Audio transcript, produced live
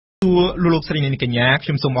លោកស្រីនាងកញ្ញាខ្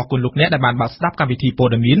ញុំសូមអរគុណលោកអ្នកដែលបានបើកស្ដាប់កម្មវិធីព័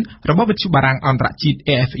ត៌មានរបស់វិទ្យុបារាំងអន្តរជាតិ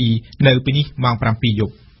RFI នៅពេលនេះម៉ោង 7 យ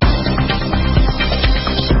ប់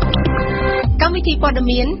កម្មវិធីព័ត៌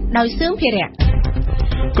មានដោយសឿងភិរៈ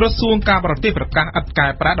ក្រសួងការបរទេសប្រកាសឥតកែ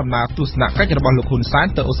ប្រែដំណើរទស្សនកិច្ចរបស់លោកហ៊ុនសែន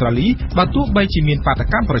ទៅអូស្ត្រាលីបើទោះបីជាមានបាត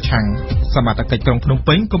កម្មប្រឆាំងសមត្ថកិច្ចក្រុងភ្នំ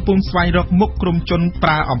ពេញកំពុងស្វែងរកមុខក្រុមជនប្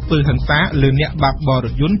រើអំពើហិង្សាលើអ្នកបើកបររ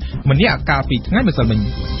ថយន្តម្នាក់កាលពីថ្ងៃម្សិលមិញ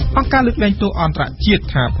អង្គការលើកលែងទោសអន្តរជាតិ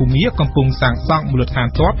ថាភូមាកំពុងសាងសង់មូលដ្ឋាន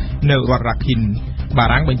ទ័ពនៅរដ្ឋរ៉ាខិនបា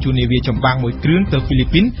រាំងបញ្ជូននាវាចម្បាំងមួយគ្រឿងទៅហ្វីលី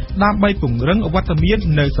ពីនដើម្បីពង្រឹងវត្តមាន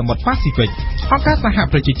នៅសមុទ្រប៉ាស៊ីហ្វិកអង្គការសហ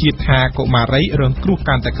ប្រជាជាតិថាកុមារីរងគ្រោះ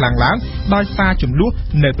កាន់តែខ្លាំងឡើងដោយសារចំនួន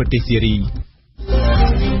នៅប្រទេសសេរី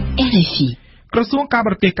RFI ក្រសួងការប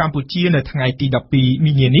រទេសកម្ពុជានៅថ្ងៃទី 12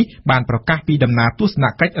 មីនានេះបានប្រកាសពីដំណើរទស្សន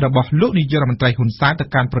កិច្ចរបស់លោកនាយករដ្ឋមន្ត្រីហ៊ុនសែនទៅ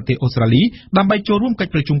កាន់ប្រទេសអូស្ត្រាលីដើម្បីចូលរួមកិច្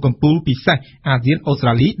ចប្រជុំកំពូលពិសេសអាស៊ានអូស្ត្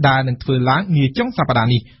រាលីដែលនឹងធ្វើឡើងនាចុងសប្តា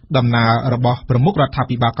ហ៍នេះដំណើររបស់ប្រមុខរដ្ឋា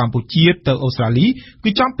ភិបាលកម្ពុជាទៅអូស្ត្រាលីគឺ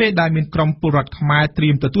ចំពេលដែលមានក្រុមពលរដ្ឋខ្មែរត្រៀ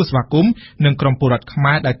មទទួលស្វាគមន៍និងក្រុមពលរដ្ឋខ្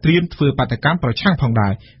មែរដែលត្រៀមធ្វើបាតកម្មប្រឆាំងផងដែ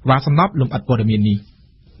រវ៉ាសំណប់លំអិតព័ត៌មាននេះ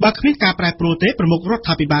បើគ្មានការប្រែប្រួលទេប្រមុខរដ្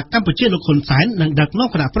ឋាភិបាលកម្ពុជាលោកហ៊ុនសែននឹងដឹកនាំ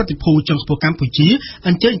គណៈប្រតិភូចុងខ្ពស់កម្ពុជាអ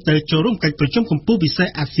ញ្ជើញទៅចូលរួមកិច្ចប្រជុំកំពូលពិសេស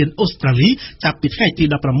អាស៊ានអូស្ត្រាលីចាប់ពីថ្ងៃទី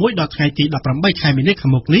 16 ដល់ថ្ងៃទី 18 ខែមីនាខា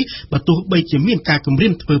ងមុខនេះបើទោះបីជាមានការគម្រា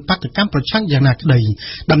មធ្វើបាតកម្មប្រឆាំងយ៉ាងណាក្តី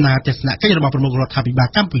ដំណើរទស្សនកិច្ចរបស់ប្រមុខរដ្ឋាភិបាល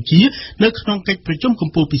កម្ពុជានៅក្នុងកិច្ចប្រជុំកំ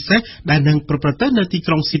ពូលពិសេសដែលនឹងប្រព្រឹត្តទៅនៅទី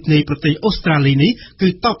ក្រុងស៊ីដនីប្រទេសអូស្ត្រាលីនេះគឺ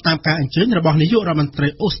តបតាមការអញ្ជើញរបស់នាយករដ្ឋមន្ត្រី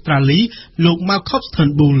អូស្ត្រាលីលោក Malcolm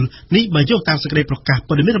Turnbull នេះបើយោងតាមសេចក្តីប្រកាស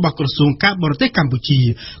ព័ត៌មានរបស់ក្រសួងការបរទេសកម្ពុជា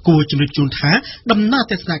គួរជំរាបជូនថាដំណើរ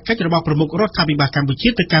ទស្សនកិច្ចរបស់ប្រមុខរដ្ឋាភិបាលកម្ពុជា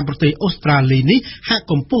ទៅកាន់ប្រទេសអូស្ត្រាលីនេះហាក់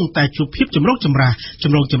កំពុងតែជួបភាពចម្រូងចម្រាស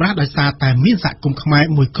ដោយសារតែមានសហគមន៍ខ្មែរ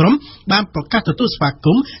មួយក្រុមបានប្រកាសទទួលស្វាគ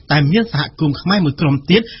មន៍តែមានសហគមន៍ខ្មែរមួយក្រុម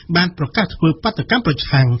ទៀតបានប្រកាសធ្វើបាតកម្មប្រ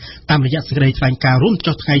ឆាំងតាមរយៈសេចក្តីថ្លែងការណ៍រួម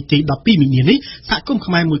ចុះថ្ងៃទី 12 មីនានេះសហគមន៍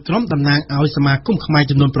ខ្មែរមួយក្រុមតំណាងឲ្យសមាគមខ្មែរ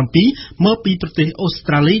ចំនួន 7 មកពីប្រទេសអូស្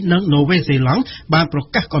ត្រាលីនិងណូវេសេឡង់បានប្រ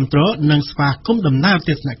កាសគាំទ្រនិងស្វាគមន៍ដំណើរ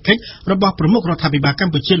ទស្សនកិច្ចរបស់ប្រមុខរដ្ឋាភិបាលក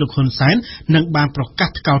ម្ពុជាលោកហ៊ុនសែននិងបានប្រកាស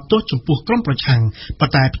ថ្កោលទោសចំពោះក្រុមប្រឆាំងប៉ុ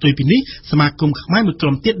ន្តែផ្ទុយពីនេះសមាគមខ្មែរមួយក្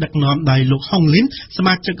រុមទៀតដឹកនាំដោយលោកហុងលីនស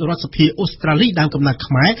មាជិករដ្ឋសភាអូស្ត្រាលីដើមកំណើត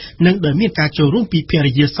ខ្មែរនិងដែលមានការចូលរួមពីភ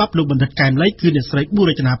រិយាសពលោកបណ្ឌិតកែមលីគឺអ្នកស្រីប៊ូ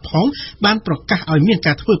រចនាផងបានប្រកាសឲ្យមាន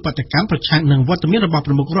ការធ្វើបាតកម្មប្រឆាំងនឹងវត្តមានរបស់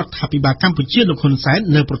ប្រមុខរដ្ឋាភិបាលកម្ពុជាលោកហ៊ុនសែន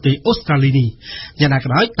នៅប្រទេសអូស្ត្រាលីនេះយ៉ាងណាក៏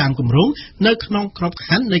ដោយតាមគម្រោងនៅក្នុងក្រប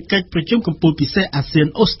ខ័ណ្ឌនៃកិច្ចប្រជុំកំពូលពិសេសអាស៊ាន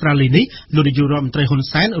អូស្ត្រាលីនេះលោកនាយករដ្ឋមន្ត្រីហ៊ុន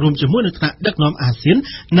សែនរួមជាមួយនឹងថ្នាក់ដឹកនាំអាស៊ាន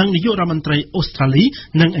និងនាយករដ្ឋមន្ត្រីអូស្ត្រាលី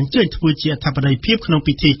នឹងអញ្ជើញធ្វើជាអធិបតីភាពក្នុង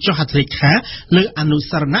ពិធីចុះហត្ថលេខាលើអនុស្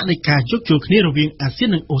សរណៈនៃការយោគយល់គ្នារវាងអាស៊ាន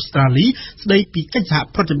និងអូស្ត្រាលីស្ដីពីកិច្ចសហ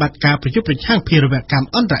ប្រតិបត្តិការប្រយុទ្ធប្រឆាំងភេរវកម្ម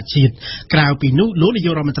អន្តរជាតិក្រៅពីនោះលោកនាយ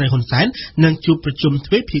ករដ្ឋមន្ត្រីហ៊ុនសែននឹងជួបប្រជុំ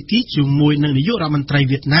ទ្វេភាគីជាមួយនឹងនាយករដ្ឋមន្ត្រី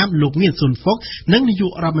វៀតណាមលោកងៀនស៊ុនហ្វុកនិងនាយ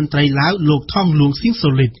ករដ្ឋមន្ត្រីឡាវលោកថងលួងស៊ីន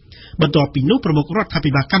សូលីតបន្ទាប់ពីនោះប្រមុខរដ្ឋា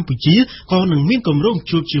ភិបាលកម្ពុជាក៏នឹងមានគម្រោង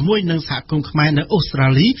ជួបជាមួយនឹងសហគមន៍ខ្មែរនៅអូស្ត្រា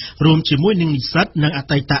លីរួមជាមួយនឹងនិស្សិតនិងអ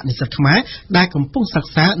តីតនិស្សិតខ្មែរដែលកំពុងសិ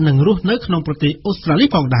ក្សានិងរស់នៅក្នុងប្រទេសអូស្ត្រាលី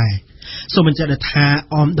ផងដែរសូមបញ្ជាក់ថា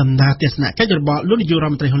អមដំណើរទស្សនកិច្ចរបស់លោកនាយករដ្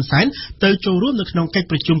ឋមន្ត្រីហ៊ុនសែនទៅចូលរួមនៅក្នុងកិច្ច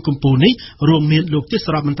ប្រជុំកំពូលនេះរួមមានលោកទេស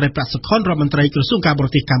រដ្ឋមន្ត្រីប្រាក់សុខុនរដ្ឋមន្ត្រីក្រសួងការបរ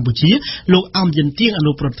ទេសកម្ពុជាលោកអំយិនទៀងអ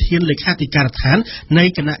នុប្រធានលេខាធិការដ្ឋាននៃ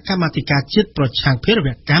គណៈកម្មាធិការជាតិប្រឆាំងភេរវ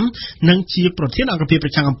កម្មនិងជាប្រធានអង្គភិបប្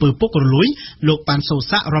រឆាំងអំពើពុករលួយលោកប៉ាន់សូ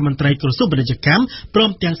សាក់រដ្ឋមន្ត្រីក្រសួងពាណិជ្ជកម្មព្រម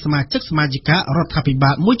ទាំងសមាជិករដ្ឋាភិបា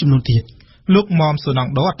លមួយចំនួនទៀតលោកមុំសុណង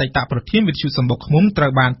ដោអតីតប្រធានវិទ្យុសម្បុកឃ្មុំត្រូ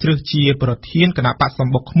វបានជ្រើសជាប្រធានគណៈបកស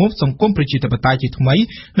ម្បុកឃ្មុំសង្គមប្រជាធិបតេយ្យជាថ្មី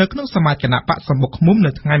នៅក្នុងសមាជគណៈបកសម្បុកឃ្មុំ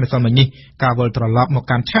នៅថ្ងៃម្សិលមិញនេះការវិលត្រឡប់មក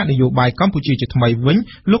កាន់ឆាកនយោបាយកម្ពុជាជាថ្មីវិញ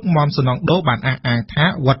លោកមុំសុណងដោបានអះអាងថា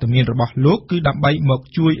វត្តមានរបស់លោកគឺដើម្បីមក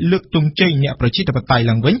ជួយលើកទង់ជ័យអ្នកប្រជាធិបតេយ្យ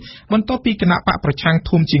ឡើងវិញបន្ទាប់ពីគណៈបកប្រឆាំង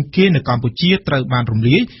ធំជាងគេនៅកម្ពុជាត្រូវបានរំ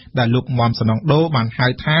លាយដែលលោកមុំសុណងដោបានហៅ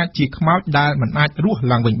ថាជាខ្មោចដែលមិនអាចរស់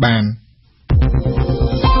ឡើងវិញបាន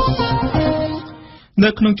នៅ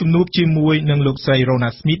ក្នុងជំនួបជាមួយនឹងលោកស្រីរ៉ូណា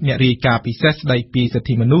ស្មីតអ្នករាយការណ៍ពិសេសស្ដីពីសិទ្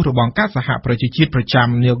ធិមនុស្សរបស់អង្គការសហប្រជាជាតិប្រចាំ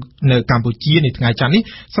នៅកម្ពុជានៅថ្ងៃច័ន្ទនេះ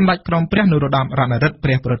សម្ដេចក្រមព្រះនរោត្តមរណរដ្ឋព្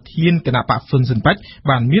រះប្រធានគណៈបកហ្វុនស៊ិនប៉ិច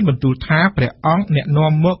បានមានបន្ទូលថាព្រះអង្គអ្នក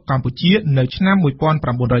នាំមកកម្ពុជានៅឆ្នាំ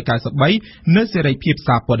1993នៅសេរីភាព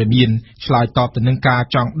សារព័ត៌មានឆ្លើយតបទៅនឹងការ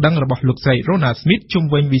ចង់ដឹងរបស់លោកស្រីរ៉ូណាស្មីតជុំ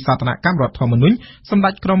វិញវិសោធនកម្មរដ្ឋធម្មនុញ្ញសម្ដេ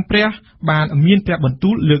ចក្រមព្រះបានមានព្រះបន្ទូ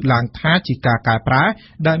លលើកឡើងថាជាការកែប្រែ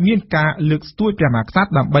ដែលមានការលើកស្ទួយព្រះមហាក្សត្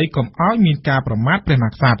រដើម្បីកុំឲ្យមានការប្រមាថព្រះម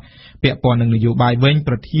ហាក្សត្រពាក់ព័ន្ធនឹងនយោបាយវិញ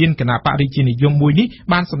ប្រធានគណៈបរិជានិយមមួយនេះ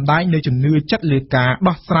បានសម្ដែងនៅជំនឿចិត្តលើការ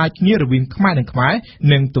ដោះស្រាយគ្នារវាងខ្មែរនិងខ្មែរ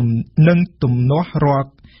និងទំនាស់រាល់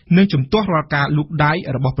នឹងជំទាស់រាល់ការលូកដៃ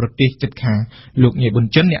របស់ប្រទេសជិតខាងលោកញ៉ៃប៊ុន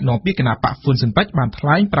ចិនអ្នកនាំពាក្យគណៈបកហ្វុនស៊ិនប៉ិចបានថ្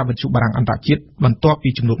លែងប្រាប់វិទ្យុបារាំងអន្តរជាតិបន្ទាប់ពី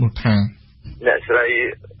ជំនួបនោះថាអ្នកស្រី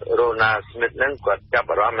រ៉ូណាស្មីតហ្នឹងគាត់ចាប់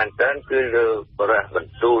អារម្មណ៍មែនទែនគឺលើបរិះប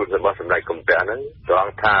ន្ទូលរបស់សម្ដេចកុម្ពៈហ្នឹងត្រ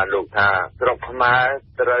ង់ថាលោកថាស្រុកខ្មែរ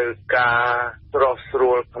ត្រូវការស្រស់ស្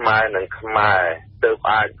រួលខ្មែរនិងខ្មែរទើប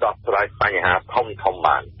អាចដោះស្រាយបញ្ហាធំ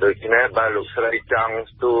បានដូច្នេះបើលោកស្រីចង់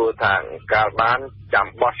ស្ទួថាកាលបានចាំ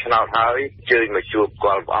បោះឆ្នោតហើយជើញមកជួប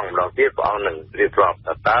គាត់ព្រះអង្គម្ដងទៀតព្រះអង្គនឹងរៀបរាប់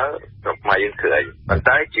តើស្រុកខ្មែរយើងគឺអីប៉ុន្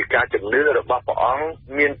តែជាការជំនឿរបស់ព្រះអង្គ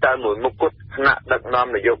មានតែមួយមុខគត់ថ្នាក់ដឹកនាំ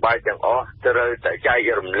នយោបាយទាំងអស់ត្រូវតែចែក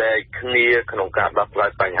រំលែកគ្នាក្នុងការដោះស្រាយ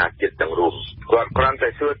បញ្ហាជាតិទាំងរួមគាត់គ្រាន់តែ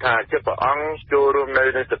សួរថាជិតព្រះអង្គចូលរួម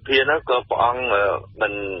នៅសភានោះក៏ព្រះអង្គមិ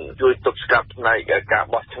នជួយទប់ស្កាត់ផ្នែកការ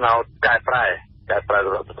បោះឆ្នោតកែប្រែរ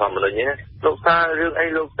ដ្ឋធម្មនុញ្ញនេះលោកថារឿងអី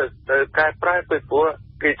លោកទៅកែប្រែពីព្រោះ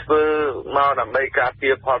គេធ្វើមកដើម្បីការពា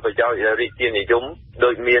រផលប្រយោជន៍រាជានិយមដោ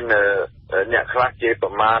យមានអ្នកខ្លះជាប្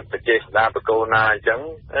រមាថបច្ចេស្តាបកោណាអញ្ចឹង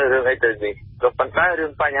រឿងអីទៅនេះក៏ប៉ុន្តែរឿ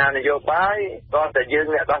ងបញ្ហានយោបាយក៏តែយើង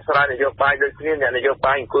អ្នកដោះស្រាយនយោបាយដូចគ្នាអ្នកនយោ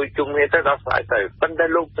បាយអង្គុយជុំគ្នាទៅដោះស្រាយទៅប៉ុន្តែ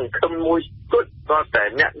លោកសង្ឃឹមមួយគត់ក៏តែ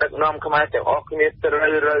អ្នកដឹកនាំខ្មែរទាំងអស់គ្នាត្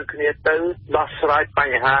រូវគ្នាទៅដោះស្រាយប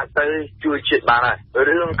ញ្ហាទៅជួយជាតិបានហើយ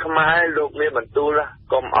រឿងខ្មែរលោកមានបន្ទូល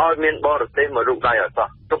កុំឲ្យមានបរទេសមករុកដៃអត់សោះ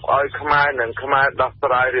ទុកឲ្យខ្មែរនិងខ្មែរដោះស្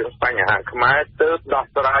រាយរឿងបញ្ហាខ្មែរទើបដោះ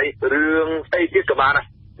ស្រាយរឿងអីទៀតក៏បានដែរ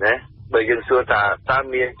ណាបើយើងសួរថាតើ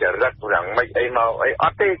មានចរិតយ៉ាងម៉េចអីមកអីអ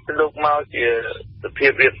ត់ទេលោកមកជាសភា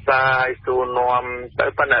ពរៀបសារសួរនាំទៅ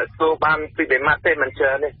ប៉ុន្តែសួរបានពីបេម៉ាត់ទេមិនច្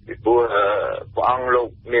រើនទេពីព្រោះព្រះអង្គលោក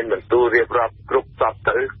មានបន្ទូលរៀបរាប់គ្រប់សព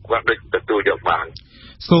ទៅគាត់ដូចទទួលយកបាន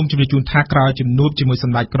សូមជម្រាបជូនថាក្រោយជំនួបជាមួយស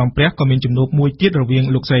ម្ដេចក្រមព្រះក៏មានជំនួបមួយទៀតរវាង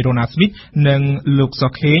លោកស្រីរ៉ូណាស្មីតនិងលោកសុ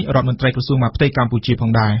ខេងរដ្ឋមន្ត្រីក្រសួងមហាផ្ទៃកម្ពុជាផ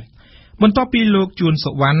ងដែរបន្ទាប់ពីលោកជួន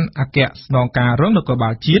សុវណ្ណអគ្គស្នងការរងនគរបា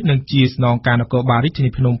លជាតិនិងជាស្នងការនគរបាលរាជធា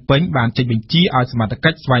នីភ្នំពេញបានចេញបញ្ជាឲ្យសមត្ថកិ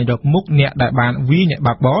ច្ចស្វែងរកមុខអ្នកដែលបានវាយអ្នក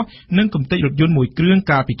បើកបរនិងកំទេចរថយន្តមួយគ្រឿង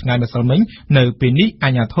កាលពីថ្ងៃម្សិលមិញនៅពេលនេះអា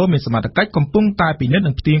ជ្ញាធរមានសមត្ថកិច្ចកំពុងតែពិនិត្យ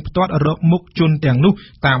និងផ្ទៀងផ្ទាត់រកមុខជនទាំងនោះ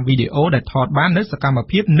តាមវីដេអូដែលថតបាននៅសកម្ម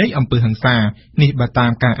ភាពនៃអំពើហិង្សានេះបើតា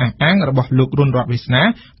មការអះអាងរបស់លោករុនរដ្ឋវាសនា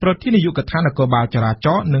ប្រធាននាយកដ្ឋាននគរបាលចរាច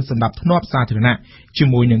រណ៍និងសម្ដាប់ធ្នាប់សាធារណៈជា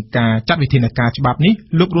មួយនឹងការចាត់វិធានការច្បាប់នេះ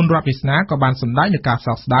លោករុនរដ្ឋវាសនាក៏បានសម្ដែងនូវការ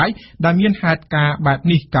សោកស្ដាយដែលមានហេតុការណ៍បែប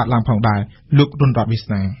នេះកើតឡើងផងដែរលោករុនរដ្ឋវាស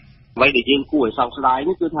នាអ្វីដែលយើងគួរឲ្យសោកស្ដាយ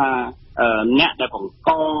នេះគឺថាអ្នកដែលបង្ក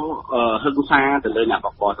ហិង្សាទៅលើអ្នកប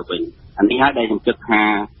កបទៅវិញអានេះហើយដែលខ្ញុំគិតថា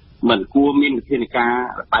មិនគួរមានវិធានការ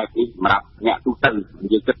បែបនេះសម្រាប់អ្នកទូទៅ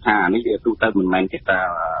យើងគិតថានេះទូទៅមិនមែនគេថា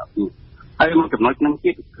ហើយមួយចំណុចហ្នឹង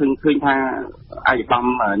ទៀតឃើញថាអាយដាម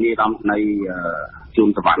នាយរដ្ឋមន្ត្រីជួន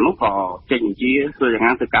សវណ្ណនោះក៏ចេញបញ្ជាធ្វើយ៉ាង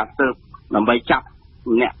ណាទៅការស៊ើបដើម្បីចាប់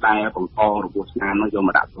អ្នកដែលបង្ករបួសស្នាមនោះយកម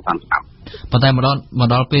កដាក់តាមច្បាប់ប៉ុន្តែមក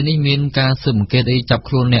ដល់ពេលនេះមានការស៊ើបអង្កេតអីចាប់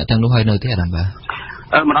ខ្លួនអ្នកទាំងនោះហើយនៅទេអាដាមបាទ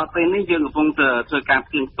មកដល់ពេលនេះយើងកំពុងតែធ្វើការ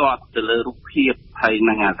ផ្ទៀងផ្ទាត់ទៅលើរូបភាពហើយ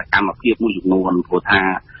នឹងសកម្មភាពមួយចំនួនព្រោះថា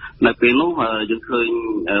នៅពេលនោះយើងឃើញ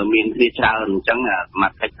មានគ្នាច្រើនអញ្ចឹងសមា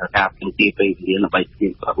ជិកត្រូវការផ្ទៀងទីពេលវេលាដើម្បីផ្ទៀ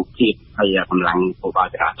ងផ្ទាត់រូបភាពហើយកម្លាំងពលរដ្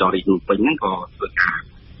ឋចរាចរណ៍រាជធានីភ្នំពេញហ្នឹងក៏ធ្វើការ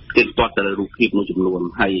ផ្ទៀងផ្ទាត់ទៅលើរូបភាពមួយចំនួន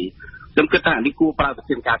ហើយខ្ញុំគិតថានេះគួរប្រើវិ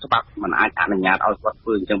ធានការច្បាប់មិនអាចអនុញ្ញាតឲ្យគាត់ធ្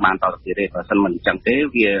វើអញ្ចឹងបានតទៅទៀតទេបើមិនអញ្ចឹងទេ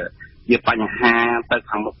វាបញ្ហាទៅ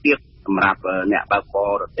ខាងមុខទៀតសម្រាប់អ្នកបើកប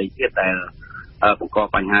ររទេទៀតដែលបង្ក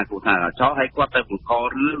បញ្ហាគ្រោះថ្នាក់ចរាចរណ៍ហើយគាត់ទៅបង្ក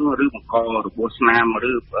រឿងឬបង្ករបួសស្នាម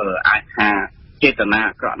ឬអាចថាចេតនា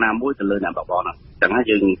អាក្រក់ណាមួយទៅលើអ្នកបើកបរហ្នឹងអញ្ចឹងហើយ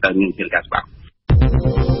យើងត្រូវមានវិធានការច្បាប់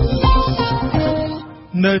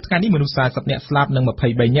នៅថ្ងៃនេះមនុស្ស40នាក់ស្លាប់និង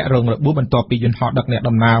23នាក់រងរបួសបន្ទាប់ពីយន្តហោះដឹកអ្នក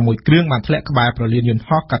ដំណើរមួយគ្រឿងបានធ្លាក់ក្បែរព្រលានយន្ត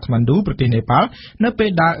ហោះកាថ្មណ្ឌូប្រទេសនេប៉ាល់នៅពេល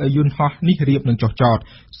ដើរយន្តហោះនេះរៀបនឹងចុះចត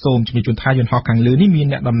សូមជំរាបជូនថាយន្តហោះខាងលើនេះមាន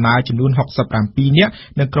អ្នកដំណើរចំនួន67នាក់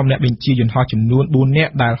និងក្រុមអ្នកបញ្ជាយន្តហោះចំនួន4នា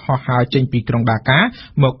ក់ដែលហោះហើរចេញពីក្រុងដាកា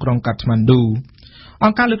មកក្រុងកាថ្មណ្ឌូអ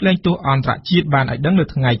ង្គការលើកលែងទោសអន្តរជាតិបានឲ្យដឹងនៅ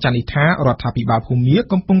ថ្ងៃច័ន្ទនេះថារដ្ឋាភិបាលភូមា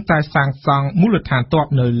កំពុងតែសាងសង់មូលដ្ឋានទ័ព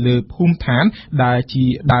នៅលើភូមិឋានដែល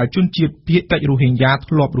ជនជាតិភាគតិចរ៉ូហិញយ៉ា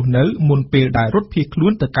ធ្លាប់រស់នៅមុនពេលដែលរត់ភៀសខ្លួ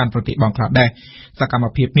នទៅកាន់ប្រទេសបង់ក្លាដេសសកម្ម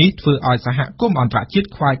ភាពនេះធ្វើឲ្យសហគមន៍អន្តរជាតិ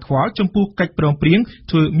ខ្វាយខ្វល់ចំពោះកិច្ចព្រមព្រៀង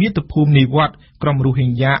ធ្វើមាតុភូមិនិវត្តន៍ក្រុមរ៉ូហិញ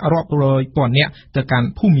យ៉ារាប់រយពាន់នាក់ទៅកាន់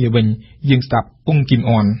ភូមាវិញយើងស្ដាប់ពងគីម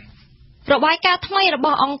អនរបាយការណ៍ថ្មីរប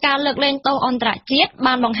ស់អង្គការលើកលែងទោសអន្តរជាតិ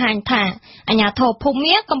បានបង្ហាញថាអាជ្ញាធរភូ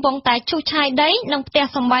មាកំពុងតែឈូសឆាយដីនិងផ្ទះ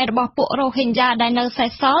សម្បែងរបស់ពួករ៉ូហិញយ៉ាដែលនៅសេ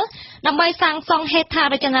សសល់ដើម្បីសាងសង់ហេដ្ឋា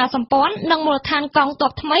រចនាសម្ព័ន្ធនិងមូលដ្ឋានកងទ័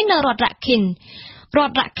ពថ្មីនៅរដ្ឋរ៉ាខិនរ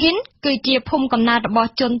ដ្ឋរ៉ាខិនគឺជាភូមិកំណើតរបស់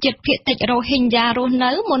ជនជាតិភាគតិចរ៉ូហិញយ៉ារស់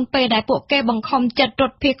នៅមុនពេលដែលពួកគេបង្ខំចិត្តរ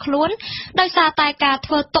ត់ភៀសខ្លួនដោយសារតែការ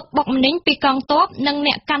ធ្វើទុកបុកម្នេញពីកងទ័ពនិង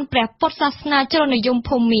អ្នកកាន់ព្រះពុទ្ធសាសនាជ្រុលនិយម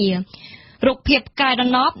ភូមា រូបភាពកាយរ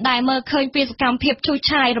ណបដែលមើលឃើញពីសកម្មភាពឈូស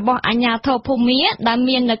ឆាយរបស់អាជ្ញាធរភូមាដែល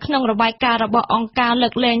មាននៅក្នុងរបាយការណ៍របស់អង្គការលើ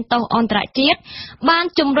កលែងទោសអន្តរជាតិបាន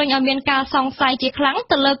ជំរុញឲ្យមានការសង្ស័យជាខ្លាំង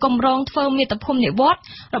ទៅលើគម្រោងធ្វើមាតុភូមិនិវត្តន៍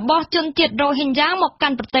របស់ជនជាតិរ៉ូហិញយ៉ាមកកា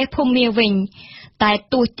ន់ប្រទេសភូមាវិញតែ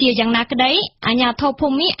ទោះជាយ៉ាងណាក្តីអាជ្ញាធរភូ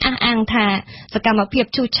មាអះអាងថាសកម្មភាព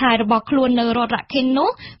ឈូសឆាយរបស់ខ្លួននៅរដ្ឋរ៉ាខិននោះ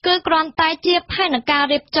គឺគ្រាន់តែជាផែនការ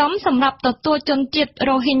រៀបចំសម្រាប់ទទួលជនជាតិ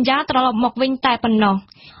រ៉ូហិញយ៉ាត្រឡប់មកវិញតែប៉ុណ្ណោះ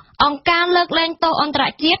អង្គការលើកលែងទោសអន្តរ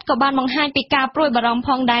ជាតិក៏បានបង្ហាញពីការព្រួយបារម្ភផ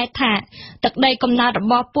ងដែរថាទឹកដីកំណើតរ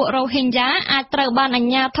បស់ពួករ៉ូហិញយ៉ាអាចត្រូវបានអា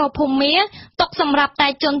ជ្ញាធរភូមាទុកសម្រាប់តែ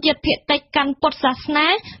ជនជាតិភាគតិចកាន់ពុទ្ធសាសនា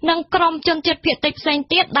និងក្រុមជនជាតិភាគតិចផ្សេង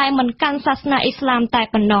ទៀតដែលមិនកាន់សាសនាអ៊ីស្លាមតែ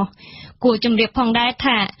ប៉ុណ្ណោះគួរជម្រាបផងដែរ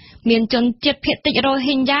ថាមានជនជាតិភាគតិចរ៉ូ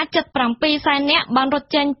ហិញយ៉ាជិត7សែននាក់បានរត់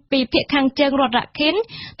ចេញពីភាគខាងជើងរដ្ឋរ៉ាខិន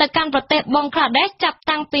ទៅកាន់ប្រទេសបង់ក្លាដេសចាប់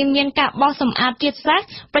តាំងពីមានការបោះសម្អាតជាតិសាសន៍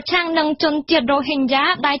ប្រឆាំងនឹងជនជាតិរ៉ូហិញយ៉ា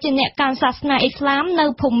ដែលជាអ្នកកាន់សាសនាអ៊ីស្លាមនៅ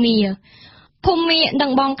ភូមានិ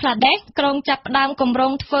ងបង់ក្លាដេសក្រុងចាប់ផ្ដើមគម្រោ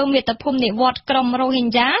ងធ្វើមាតុភូមិនិវត្តន៍ក្រុមរ៉ូហិញ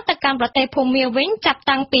យ៉ាទៅកាន់ប្រទេសភូមាវិញចាប់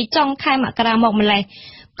តាំងពីចុងខែមករាមកម្លេះ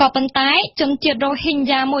ក៏ប៉ុន្តែជនជាតិរ៉ូហិញ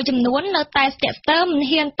យ៉ាមួយចំនួននៅតែស្ទាក់ស្ទើរមិន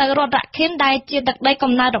ហ៊ានទៅរដ្ឋរ៉ាខិនដែលជាទឹកដី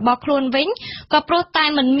កំណើតរបស់ខ្លួនវិញក៏ព្រោះតែ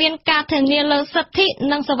មិនមានការធានាលើសិទ្ធិ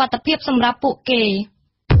និងសុវត្ថិភាពសម្រាប់ពួកគេ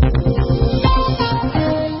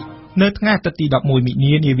នៅថ្ងៃអាទិត្យទី11មិនិ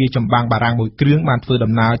នានាវាចម្បាំងបារាំងមួយគ្រឿងបានធ្វើ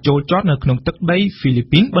ដំណើរចូលចតនៅក្នុងទឹកដីហ្វីលី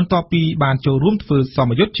ពីនបន្ទាប់ពីបានចូលរួមធ្វើស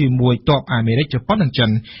មយុទ្ធជាមួយទ័ពអាមេរិកជប៉ុននិងចិន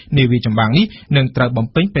នាវាចម្បាំងនេះនឹងត្រូវបំ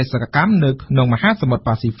ពេញបេសកកម្មនៅក្នុងមហាសមុទ្រ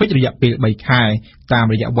ប៉ាស៊ីហ្វិករយៈពេល3ខែតាម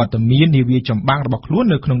រយៈវត្តមាននាវាចម្បាំងរបស់ខ្លួន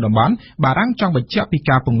នៅក្នុងតំបន់បារាំងចង់បញ្ជាក់ពី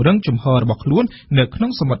ការពង្រឹងជំហររបស់ខ្លួននៅក្នុ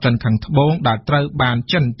ងសមុទ្រចិនខាងត្បូងដែលត្រូវបាន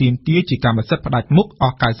ចិនទាមទារជាកម្មសិទ្ធិផ្ដាច់មុខអ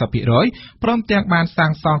ស់ 90% ព្រមទាំងបានសា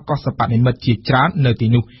ងសង់កោះសិប្បនិម្មិតជាច្រើននៅទី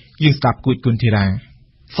នោះយើងស្ដាប់គួចគុនធីរ៉ា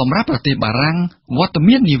សម្រាប់ប្រទេសបារាំងវត្ត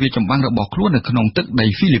មាននាវាចម្បាំងរបស់ខ្លួននៅក្នុងទឹកដី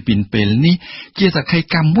ហ្វីលីពីនពេលនេះជាសក្ខី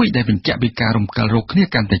កម្មមួយដែលបញ្ជាក់ពីការរំកិលរកគ្នា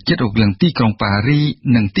កាន់តែជិតរវាងទីក្រុងប៉ារី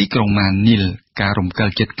និងទីក្រុងម៉ានីលការរំកិល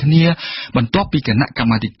ចិត្តគ្នាបន្ទាប់ពីគណៈកម្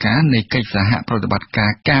មាធិការនៃកិច្ចសហប្រតិបត្តិកា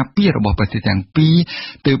រការពាររបស់ប្រទេសទាំងពីរ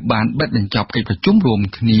ទើបបានបិទបញ្ចប់កិច្ចប្រជុំរួម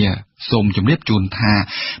គ្នាសូមជម្រាបជូនថា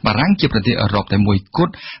បារាំងជាប្រទេសអឺរ៉ុបតែមួយគ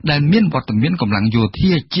ត់ដែលមានវត្តមានកម្លាំងយោ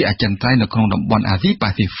ធាជាអចិន្ត្រៃយ៍នៅក្នុងតំបន់អាស៊ីប៉ា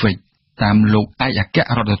ស៊ីហ្វិកតាមលោកឯកអគ្គ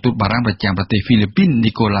រដ្ឋទូតបារាំងប្រចាំប្រទេសហ្វីលីពីន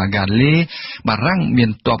នីកូឡាហ្គាឡេបារាំងមាន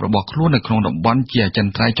ទ័ពរបស់ខ្លួននៅក្នុងតំបន់ជាអចិ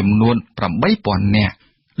ន្ត្រៃយ៍ចំនួន 8,000 នាក់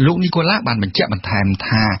លោកនីកូឡាបានបញ្ជាក់បន្ថែម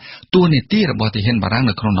ថាតួនាទីរបស់ទាហានបារាំង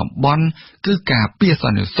នៅក្នុងតំបន់គឺការពារស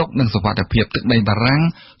ន្តិសុខនិងសុវត្ថិភាពទឹកដីបារាំង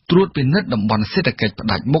ត្រួតពិនិត្យតំបន់សេដ្ឋកិច្ចផ្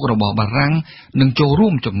ដាច់មុខរបស់បារាំងនិងចូលរួ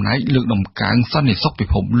មចំណែកលើកដំកើងសន្តិសុខពិ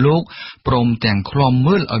ភពលោកព្រមទាំងឃ្លាំ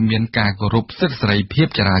មើលឲ្យមានការគោរពសិទ្ធិសេរីភាព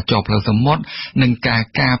ចរាចរណ៍ផ្លូវសមុទ្រនិងការ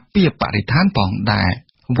ការពារបរិស្ថានផងដែរ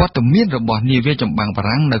វត្តមានរបស់នាវាចម្បាំងបា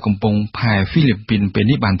រាំងនៅកំពង់ផែហ្វីលីពីនពេល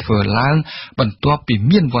នេះបានធ្វើឡើងបន្ទាប់ពី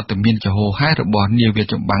មានវត្តមានចំហហែរបស់នាវា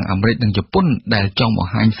ចម្បាំងអាមេរិកនិងជប៉ុនដែលចង់ប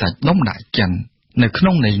ង្ហាញសាច់ដុំដាក់ចិននៅក្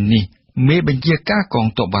នុងន័យនេះមេបញ្ជាការកង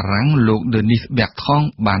ទ័ពបារាំងលោកដឺនីសបែកថង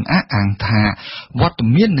បានអះអាងថាវត្ត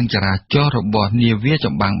មាននិងចរាចរណ៍របស់នាវាច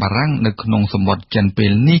ម្បាំងបារាំងនៅក្នុងសមុទ្រចិនពេ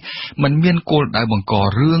លនេះមិនមានគោលដៅបង្ក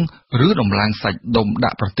រឿងឬដំឡើងសាច់ដុំដា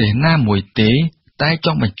ក់ប្រទេសណាមួយទេតែច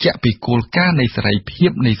ង់បញ្ជាក់ពីគោលការណ៍នៃសេរីភា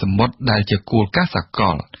ពនៃសមុទ្រដែលជាគោលការណ៍សក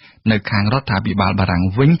លនៅខាងរដ្ឋាភិបាលបារាំង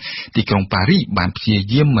វិញទីក្រុងប៉ារីបានព្យា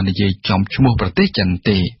យាមមិននិយាយចំឈ្មោះប្រទេសចិន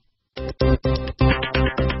ទេ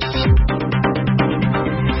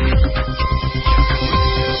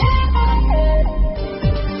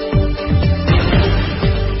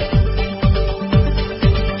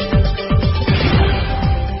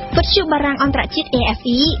វិទ្យុបារាំងអន្តរជាតិ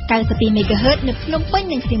RFI 92 MHz នៅភ្នំពេញ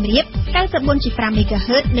និងសៀមរាប 94.5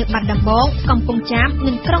 MHz នៅបាត់ដំបងកំពង់ចាម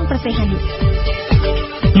និងក្រុងព្រះសីហនុ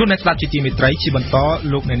លោកអ្នកស្ដាប់ជាទីមេត្រីជាបន្ត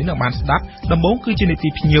លោកអ្នកនេះនឹងបានស្ដាប់ដំបូងគឺជានីតិ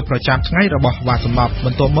ភ្ញៀវប្រចាំថ្ងៃរបស់វ៉ាសំឡប់ប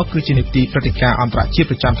ន្ទាប់មកគឺជានីតិព្រឹត្តិការណ៍អន្តរជាតិ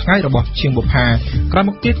ប្រចាំថ្ងៃរបស់ជាងបុប្ផាក្រោយម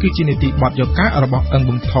កទៀតគឺជានីតិបទយោការបស់អឹង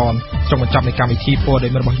ប៊ុំថនចុងបញ្ចប់នៃកម្មវិធីព័ត៌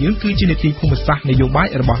មានរបស់យើងគឺជានីតិភូមិសាស្ត្រនយោបាយ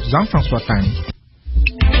របស់ហ្សង់ហ្វ្រង់ស៊ួតាំង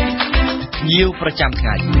ភ្ញៀវប្រចាំថ្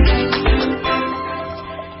ងៃ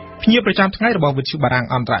ភ្ញៀវប្រចាំថ្ងៃរបស់វិទ្យុបារាំង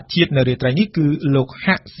អន្តរជាតិនៅរាត្រីនេះគឺលោក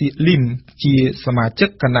ហាក់ស៊ីលីមជាសមាជិក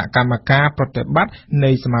គណៈកម្មការប្រតិបត្តិ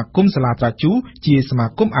នៃសមាគមសាលាត្រាជូជាសមា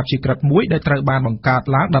គមអព្យាក្រឹតមួយដែលត្រូវបានបង្កើត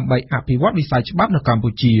ឡើងដើម្បីអភិវឌ្ឍវិស័យច្បាប់នៅកម្ពុ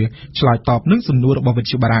ជាឆ្លើយតបនឹងសំណួររបស់វិ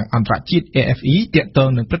ទ្យុបារាំងអន្តរជាតិ RFI ទាក់ទង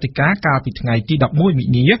នឹងព្រឹត្តិការណ៍កាលពីថ្ងៃទី11មិ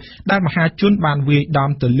និនាដែលមហាជនបានវាយដំ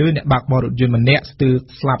ទៅលើអ្នកបើកបររថយន្តម្នាក់ស្ទើរ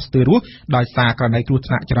ស្លាប់ស្ទើររស់ដោយសារករណីគ្រោះ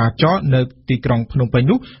ថ្នាក់ចរាចរណ៍នៅទីក្រុងភ្នំពេញ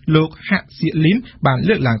នោះលោកហាក់ស៊ីលីមបាន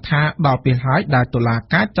លើកឡើងថា ថាដល់ពេលហើយដែលតុលា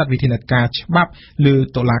ការចាត់វិធានការច្បាប់លើ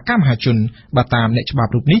តុលាការមហាជនបើតាមអ្នកច្បា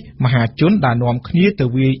ប់រូបនេះមហាជនដែលនាំគ្នាទៅ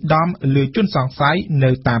វាយដំលើជនសង្ស័យ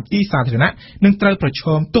នៅតាមទីសាធារណៈនឹងត្រូវប្រឈ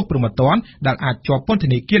មទោសព្រហ្មទណ្ឌដែលអាចជាប់ពន្ធ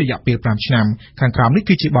នាគាររយៈពេល5ឆ្នាំខាងក្រោមនេះ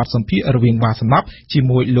គឺជាបទសម្ភាសន៍រវាងវ៉ាសំណប់ជា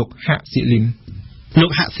មួយលោកហាក់ស៊ីលីមលោ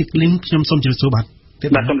កហាក់ស៊ីលីមខ្ញុំសូមជម្រាបសួរបាទ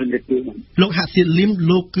លោកហាក់ស៊ីលីម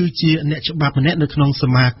លោកគឺជាអ្នកច្បាប់ម្នាក់នៅក្នុងស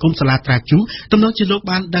មាគមសាលាត្រាជូទំនងជាលោក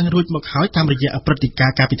បានដឹងរួចមកហើយតាមរយៈព្រឹត្តិការ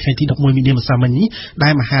ណ៍កាលពីថ្ងៃទី11មីនាម្សិលមិញនេះដែ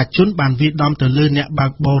លមហាជនបានវាយដំទៅលើអ្នកបើ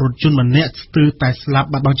កបររថយន្តម្នាក់ស្ទើរតែស្លាប់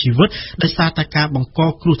បាត់បង់ជីវិតដោយសារតែការបង្ក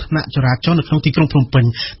គ្រោះថ្នាក់ចរាចរណ៍នៅក្នុងទីក្រុងភ្នំពេញ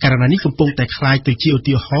ករណីនេះកំពុងតែคล้ายទៅជាឧ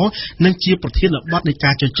ទាហរណ៍និងជាប្រធានបទនៃ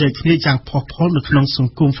ការជជែកគ្នាយ៉ាងផុសផុលនៅក្នុងស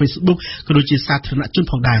ង្គម Facebook ក៏ដូចជាសាធារណជន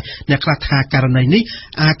ផងដែរអ្នកខ្លះថាករណីនេះ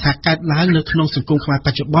អាចថាកើតឡើងនៅក្នុងសង្គមប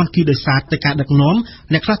ច្ចុប្បន្នគឺដោយសារតែការដឹកនាំ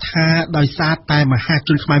អ្នកខ្លះថាដោយសារតែមហាជ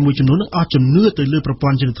នខ្មែរមួយចំនួននឹងអស់ជំនឿទៅលើប្រព័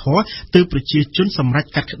ន្ធយុត្តិធម៌ទើបប្រជាជនសម្រេច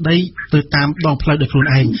កាត់ក្តីទៅតាមដងផ្លូវដោយខ្លួន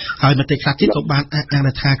ឯងហើយមតិខ្លះទៀតក៏បានអះអាង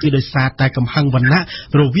ថាគឺដោយសារតែកំហឹងវណ្ណៈ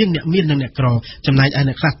រវាងអ្នកមាននិងអ្នកក្រចំណែកឯ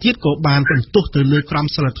អ្នកខ្លះទៀតក៏បានបន្ទោសទៅលើក្រម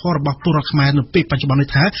សីលធម៌របស់ពលរដ្ឋខ្មែរនៅពេលបច្ចុប្បន្ននេះ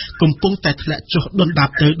ថាកំពុងតែធ្លាក់ចុះដុនដាប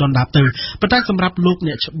ទៅប៉ុន្តែសម្រាប់លោក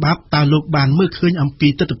អ្នកច្បាប់តើលោកបានមើលឃើញអំពី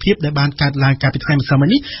ទស្សនវិជ្ជាដែលបានកើតឡើងកាលពីថ្ងៃម្សិលមិញ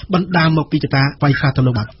នេះបណ្ដាលមកពីកត្តាអ្វីខ្លះទៅ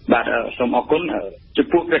លោកបាទសូមអរគុណចំ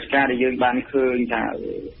ពោះកិច្ចការដែលយើងបានឃើញថា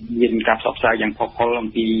មានការផ្សព្វផ្សាយយ៉ាងផុសផុលអំ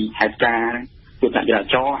ពីហេតុការណ៍គ្រោះថ្នាក់ចរា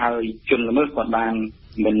ចរណ៍ហើយជនល្មើសគាត់បាន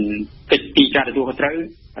មិនកិច្ចពីការទទួលខុសត្រូវ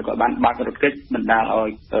ហើយគាត់បានបើករថកិច្ចបណ្ដាលឲ្យ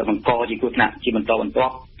បង្កជាគ្រោះថ្នាក់ជាបន្តបន្ទា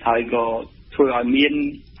ប់ហើយក៏ធ្វើឲ្យមាន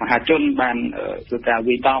មហាជនបានធ្វើការ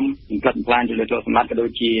វាយដំបំផ្លិចបំផ្លាញទៅលើទ្រព្យសម្បត្តិក៏ដូ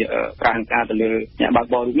ចជាប្រាំងការទៅលើអ្នកបើក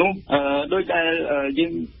បរនោះដោយតែយើ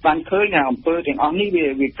ងបានឃើញថាអំពើទាំងអស់នេះ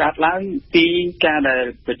វាកើតឡើងពីការដែល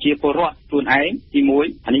ប្រជាពលរដ្ឋខ្លួនឯងទី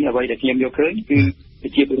1អានេះអ្វីដែលខ្ញុំយកឃើញគឺប្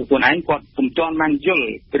រជាពលរដ្ឋខ្លួនឯងគាត់ពុំទាន់បានយល់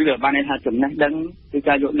ឬក៏បានថាចំណេះដឹងគឺ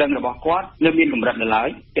ការយល់ដឹងរបស់គាត់នៅមានកម្រិតនៅឡើយ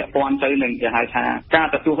ពាក់ព័ន្ធទៅនឹងគេហៅថាការ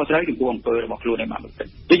ទទួលខុសត្រូវចំពោះអំពើរបស់ខ្លួនឯងបានបន្តិច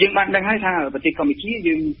ដូចយើងបានដឹងហើយថាប្រទេសកម្ពុជា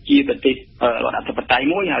យើងជាប្រទេសរដ្ឋអធិបតេយ្យ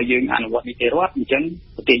មួយហើយយើងអនុវត្តនីតិរដ្ឋអញ្ចឹង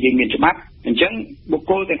ប្រទេសយើងមានច្បាប់អញ្ចឹងបុគ្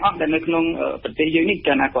គលទាំងអស់ដែលនៅក្នុងប្រទេសយើងនេះ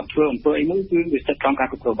កាលណាគាត់ធ្វើអំពើអីមួយគឺវាស្ថិតក្នុងការ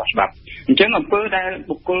គ្រប់គ្រងរបស់ច្បាប់អញ្ចឹងអំពើដែល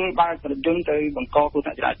បុគ្គលបើករថយន្តទៅបង្កគ្រោះថ្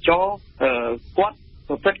នាក់ចរាចរណ៍គាត់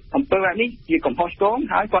ប្រព្រឹត្តអំពើបែបនេះជាកំហុសឆ្គង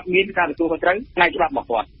ហើយគាត់មានការទទួលខុសត្រូវផ្នែកច្បាប់របស់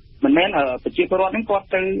គាត់មិនមែនប្រជាពលរដ្ឋហ្នឹងគាត់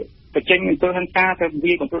ទៅបញ្ចេញអំពើហិង្សាទៅ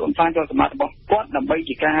វាកំពុងអំផ្លាញទ្រព្យសម្បត្តិរបស់គាត់ដើម្បី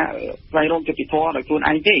ជាការស្វែងរកយុត្តិធម៌ដោយខ្លួន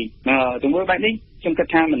ឯងទេទង្វើបែបនេះខ្ញុំគិត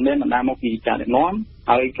ថាមិនមែនបណ្ដាលមកពីការដឹកនាំ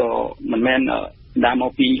ហើយក៏មិនមែនបណ្ដាលម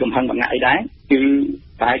កពីកំហឹងបង្អាក់អីដែរគឺ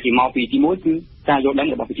តែជាមកពីទី1គឺការយល់ដឹង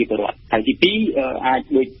របស់ប្រជាពលរដ្ឋហើយទី2អាច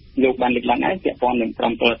ដូចលោកបានលើកឡើងឯងពាក់ព័ន្ធនឹងក្រ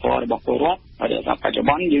មសីលធម៌របស់ពលរដ្ឋហើយដល់បច្ចុប្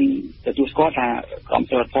បន្នយើងទទួលស្គាល់ថាក្រម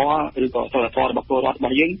សីលធម៌ឬក៏សីលធម៌របស់ពលរដ្ឋរប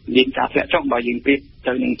ស់យើងមានការធ្លាក់ចុះបើយើងប្រៀប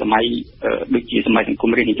ទៅនឹងសម័យដូចជាសម័យសង្គ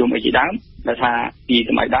មរាស្ត្រនិយមអីជាដើមដែលថាពី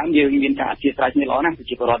សម័យដើមយើងមានការអធិស្ឋានគ្នាល្អណាស់ប្រ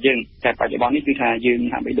ជាពលរដ្ឋយើងតែបច្ចុប្បន្ននេះគឺថាយើង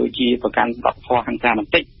ហាក់បីដូចជាប្រកាន់វប្បធម៌ខាងការប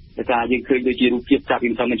ន្តិចតែថាយើងឃើញដូចជារូបភាពចាប់ពី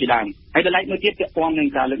ម្សិលមិញជាដើមហើយដល់ឡែកមួយទៀតពាក់ព័ន្ធនឹង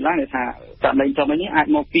ការលើកឡើងថាករណីចំនេះអាច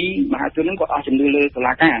មកពីមហាជននឹងគាត់អស់ជំនឿលើតុ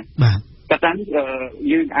លាការបាទកត្តានេះ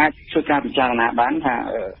យើងអាចធ្វើការពិចារណាបានថា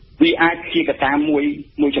វាអាចជាកត្តា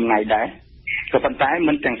មួយចំណែកដែរក៏ប៉ុន្តែ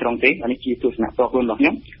មិនទាំងស្រុងទេអានេះជាទស្សនៈផ្ទាល់ខ្លួនរបស់ខ្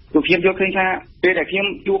ញុំព្រោះខ្ញុំយកឃើញថាពេលដែលខ្ញុំ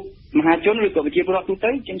ជួបមហាជនឬក៏ប្រជាពលរដ្ឋទូទៅ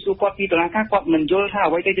ខ្ញុំសួរគាត់ពីតុលាការគាត់មិនយល់ថា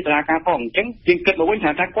អ្វីទៅជាតុលាការផងអញ្ចឹងយើងគិតមកវិញ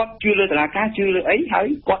ថាគាត់ជឿលើតុលាការជឿលើអីហើយ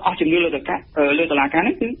គាត់អស់ជំនឿលើតុលាការ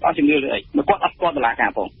នេះគឺអស់ជំនឿលើអីមកគាត់អត់ស្គាល់តុលាការ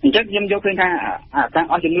ផងអញ្ចឹងខ្ញុំយកឃើញថាការ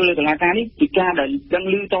អស់ជំនឿលើតុលាការនេះជាការដែលដឹង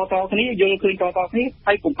ឮតគ្នាយល់ឃើញតគ្នា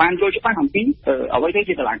ហើយពុំបានយល់ច្បាស់អំពីអ្វីទៅ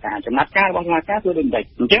ជាតុលាការចំណាត់ការរបស់តុលាការធ្វើដូចម្ដេច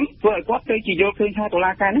អញ្ចឹងធ្វើឲ្យគាត់ទៅជាយល់ឃើញថាតុ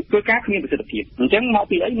លាការនេះធ្វើការគ្មានប្រសិទ្ធភាពអញ្ចឹងមក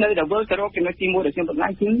ពីអីនៅតែវិលទៅរកចំណុចទី1ដែលខ្ញុំបង្ហា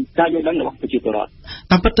ញគឺការយល់ដឹងរបស់ប្រជាពលរដ្ឋ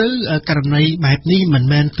តាមពិតទៅករណីបែបនេះមិន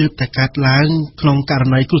មែនទើបតែកើតឡើងក្នុងករ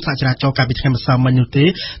ណីគ្រោះថ្នាក់ចរាចរណ៍កាលពីថ្ងៃម្សិលមិញនោះទេ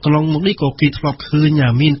កន្លងមកនេះក៏គេធ្លាប់ឃើញ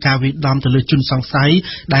មានការវាយដំទៅលើជនសង្ស័យ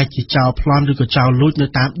ដែលជាចោរប្លន់ឬក៏ចោរលួចនៅ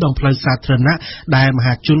តាមដងផ្លូវសាធារណៈដែលម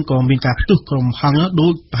ហាជនក៏មានការផ្ទុះកំហឹងដូ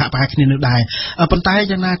ចប្រហាក់គ្នានោះដែរប៉ុន្តែ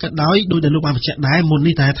យ៉ាងណាក៏ដោយដោយដែលលោកបានបញ្ជាក់ដែរមុន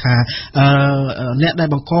នេះតែថាអ្នកដែល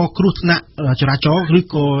បង្កគ្រោះថ្នាក់ចរាចរណ៍ឬ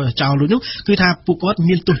ក៏ចោរលួចនោះគឺថាពួកគាត់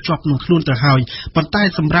មានទោសជាប់ក្នុងខ្លួនទៅហើយប៉ុន្តែ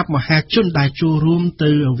សម្រាប់មហាជនដែលចូលរួម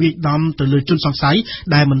ទៅវាយដំទៅលើជនសង្ស័យ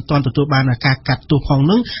ដែលមិនទាន់ទទួលបានការកាត់ទោសផង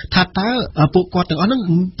នោះថាតើពួកគាត់ទាំងអស់នោះ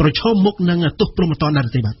ប្រឈមមុខនឹងទោសព្រហ្មទណ្ឌដែរ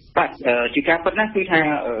ទេបាទជាការពិតណាស់គឺថា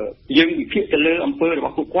យើងវិភាគទៅលើអំពើរប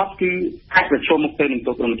ស់ពួកគាត់គឺអាចប្រឈមមុខទៅនឹង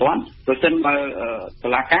ទោសព្រហ្មទណ្ឌប្រសិនបើតុ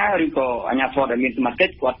លាការឬក៏អាជ្ញាធរដែលមានសមត្ថកិ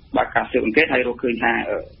ច្ចគាត់បើកការស៊ើបអង្កេតហើយរកឃើញថា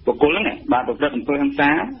បុគ្គលហ្នឹងបានប្រព្រឹត្តអំពើហិង្សា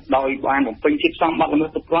ដោយបានបំពេញភាពសមបទល្មើស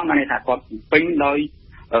គ្រប់គ្រាន់បានន័យថាគាត់បំពេញដោយ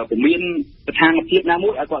ពុំមាន ស្ថានភាពណាមួ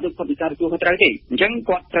យឲ្យគាត់ទទួលពិការទទួលខុសត្រូវទេអញ្ចឹ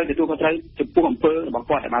ងគាត់ត្រូវទទួលខុសត្រូវចំពោះអំពើរ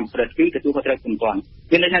បស់គាត់ដែលបានប្រព្រឹត្តគឺទទួលខុសត្រូ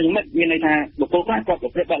វជំទាន់មានន័យថាយ៉ាងម៉េចមានន័យថាបុគ្គលខ្លះគាត់ប្រ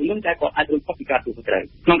ព្រឹត្តបទល្មើសតែគាត់អាចទទួលខុសពីការទទួលខុសត្រូ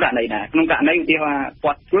វក្នុងករណីណាក្នុងករណីឧទាហរណ៍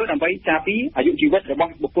គាត់ធ្វើដើម្បីការពារអាយុជីវិតរ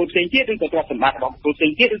បស់បុគ្គលផ្សេងទៀតឬក៏ទ្រព្យសម្បត្តិរបស់បុគ្គលផ្សេ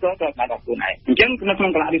ងទៀតឬក៏ទ្រព្យសម្បត្តិរបស់ខ្លួនឯងអញ្ចឹងក្នុ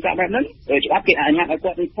ងកលៈវិសាបែបហ្នឹងច្បាប់គេអនុញ្ញាតឲ្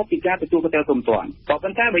យគាត់ទទួលខុសពីការទទួលខុសត្រូវជំទាន់ក៏ប៉ុ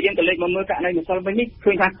ន្តែបើយើងទៅលេខមកមើលករណីម្សិលមិញនេះ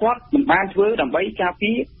ឃើញថាគាត់មិនបានធ្វើដើម្បីការ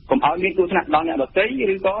ពារកុំឲ្យមានគ្រោះថ្នាក់ដល់អ្នក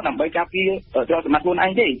ដទៃឬក៏ដើម្បីការពារទ្រព្យសម្បត្តិខ្លួនឯ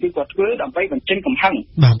ងទេគឺគាត់ធ្វើដើម្បីបញ្ចេញកំហឹង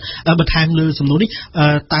បាទបន្ថែមលើសំណួរ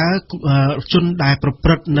នេះតើជនដែលប្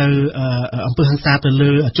រព្រឹត្តនៅអំពើហិង្សាទៅ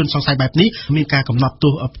លើជនសង្ស័យបែបនេះមានការកំ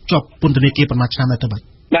ណត់ទោសជាប់ពន្ធនាគារប៉ុន្មានឆ្នាំដែរទៅបាទ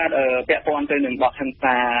ពាក់ព័ន្ធទៅនឹងបទហិង្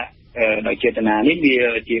សាដោយចេតនា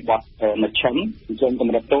នេះវាជាបទមជ្ឈិមសូម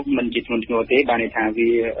កម្រិតទោសមិនជាធ្ងន់ធ្ងរទេបានន័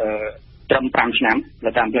យថាវាត្រឹម5ឆ្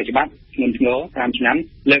នាំតាមផ្លូវច្បាប់ធ្ងន់ធ្ងរ5ឆ្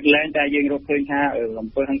នាំលើកលែងតែយើងរកឃើ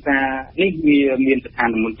ញថាអំពើហិង្សានេះវាមានស្ថាន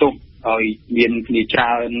ភាពទោសដោយមានគ្នាច្រើ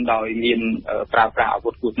នដោយមា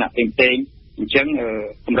នប្រើប្រាស់អាវុធគ្រោះថ្នាក់ផ្សេងអញ្ចឹង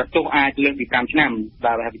កម្រិតទោសអាចលើសពី5ឆ្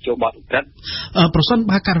នាំបើបញ្ចូលបទឧក្រិដ្ឋប្រសិ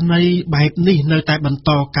នបើករណីបែបនេះនៅតែបន្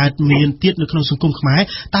តកើតមានទៀតនៅក្នុងសង្គមខ្មែ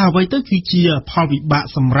រតើអ្វីទៅគឺជាផលវិបាក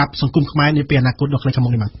សម្រាប់សង្គមខ្មែរនាពេលអនាគតដ៏ខ្លីខាងមុ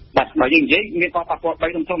ខនេះបាទបើយើងនិយាយមានផលប៉ះពាល់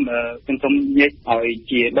3ធំៗខ្ញុំនិយាយឲ្យ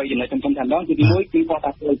ជា3ចំណុចធំៗតែម្ដងគឺទី1គឺផល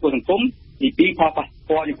ប៉ះពាល់ចំពោះសង្គមទី2ផល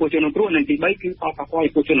ប៉ះពាល់ចំពោះជនរងគ្រោះនិងទី3គឺផល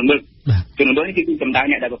ប៉ះពាល់ចំពោះជនល្មើសជនល្មើស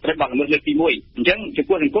នេះគឺសំដៅអ្នកដែលប្រព្រឹត្តបទល្មើសលើកទី1អញ្ចឹងចំ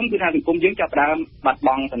ពោះសង្គមគឺថាសង្គមយើងចាប់ផ្ដើមបាត់ប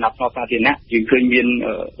ង់សំណាក់ផ្សព្វសាធារណៈយើងឃើញមាន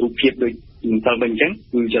រូបភាពដូចមិនទៅវិញអញ្ចឹ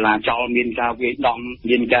ងគឺចលាចលមានការវា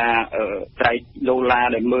យដំមានការត្រែកឡូឡា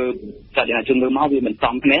ដែលមើលសាធារណជនមើលមកវាមិន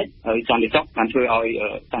សមភ្នែកហើយសន្តិសុខបានធ្វើឲ្យ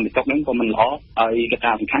សន្តិសុខហ្នឹងក៏មិនល្អហើយ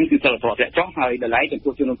កត្តាសំខាន់គឺសិលធម៌ធ្លាក់ចុះហើយដល់ឡែ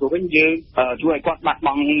កចំពោះជនរងគ្រោះវិញយើងជួយឲ្យគាត់បាត់ប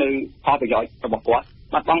ង់នៅផលប្រយោជន៍របស់គាត់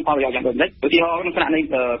បាត់បង់ផលប្រយោជន៍យ៉ាងដូចម្ដេចឧទាហរណ៍ក្នុ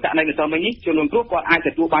ងករណីម្សិលមិញនេះជនរងគ្រោះគាត់អាច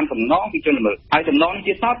ទទួលបានសំណងពីជនល្មើសហើយសំណ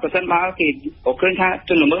ងជាសតប្រសិនបើគេឃើញថា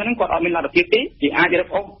ជនល្មើសហ្នឹងគាត់អត់មានលទ្ធភាពទេគេអាចរឹ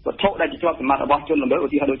បអូសវត្ថុដែលជាទ្រព្យសម្បត្តិរបស់ជនល្មើសឧ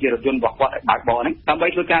ទាហរណ៍ដូចជារថយន្តរបស់គាត់ឲ្យបើកបរហ្នឹងដើម្បី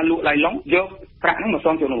ធ្វើការលក់ឡៃឡុងយកប្រាក់ហ្នឹងមក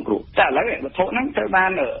សងជនរងគ្រោះតែឥឡូវវត្ថុហ្នឹងត្រូវ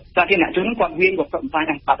បានសាធារណជនគាត់វាយគាត់ផ្សា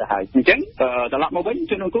យខាងបាត់ទៅហើយអញ្ចឹងត្រឡប់មកវិញ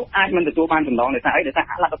ជនរងគ្រោះអាចមិនទទួលបានសំណងដោយសារអីដោយសារ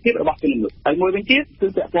លទ្ធភាពរបស់ជនល្មើសហើយមួយវិញទៀតគឺ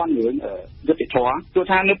ពាក់ព័ន្ធនឹងយុត្តិធម៌ទោះ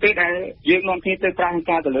ថានៅពេលដែលយើងនាំគ្នាទៅប្រាំង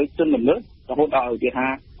ការទៅលើជនល្មើសរហូត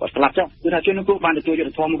ដល់វាថាគាត់ស្លាប់ចុះគឺថាជនរងគ្រោះបានទទួលយុត្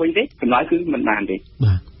តិធម៌មកវិញទេចម្លើយគឺមិនបានទេ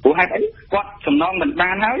ព្រោះហេតុអីគាត់សំណងមិន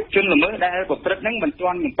បានហើយជនល្មើសដែលប្រព្រឹត្តហ្នឹងមិន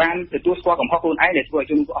ទាន់បានទទួលស្គាល់កំហុសខ្លួនឯងដែលធ្វើឲ្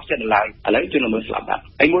យជនរងគ្រោះអស់ចិត្តឡើយឥឡូវជនល្មើសស្លាប់បាត់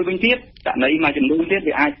ហើយមួយវិញទៀតករណីមួយចំនួនទៀ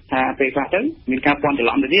តវាអាចថាពេលខ្លះទៅមានការពាន់ច្រ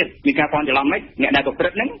ឡំទៅទៀតមានការពាន់ច្រឡំមិនអ្នកដែលប្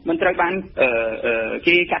រព្រឹត្តហ្នឹងមិនត្រូវបាន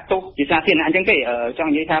គេកាត់ទោសជាសាធារណៈអញ្ចឹងទេ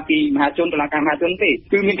ចង់និយាយថាពីមហាជនតុលាការមហាជ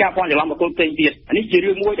នទេគឺមានការពាន់ច្រឡំបុគ្គលផ្សេងទៀត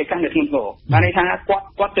នេះជារឿងមួយដែលកាន់តែធ្ងន់ធ្ងរបានន័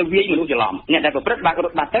យថាគាត់ទៅវាយមនុស្សច្រឡំអ្នកដែលប្រព្រឹត្តបាក់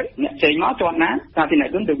រត់បាត់ទៅអ្នកផ្សេងមកជាប់ណាសាធារណ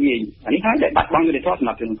ជនទៅវាយនេះហើយដែលបាត់បង់យុត្តិធម៌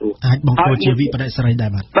សម្រាប់ជនរងគ្រោះអាចបង្កជាវិបត្តិសេរីដែ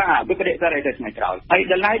របាទវិបត្តិសេរីទៅថ្ងៃក្រោយហើ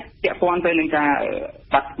យដល់ឡែកពាក់ព័ន្ធទៅនឹងការ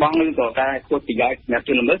បាត់បង់ឬក៏ការខូចប្រយោជន៍សម្រាប់ជ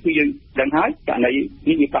នល្មើសគឺយើងដឹងហើយក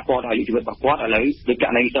រណីនេះវាប៉ះពាល់ដល់អាយុជីវិតរបស់គាត់ឥឡូវដូច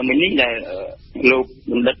ករណីសំមិញនេះដែលលោក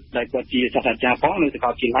បណ្ឌិតដែលគាត់ជាសាស្ត្រាចារ្យផងនៅសាកល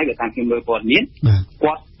វិទ្យាល័យដែលតាមខ្ញុំមើលព័ត៌មានគា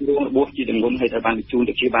ត់រងរបួសជាទម្ងន់ហើយត្រូវបានបញ្ជូ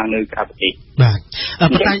នទៅព្យាបាលនៅក្រៅប្រទេស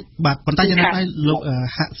បាទប៉ុន្តែយ៉ាងណាដែរលោក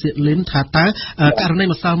ហាក់សៀកលិនថាតើករណី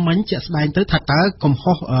ម្សិលមិញជាក់ស្ដែ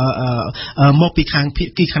ងទៅថាតើកំហុសមកពីខា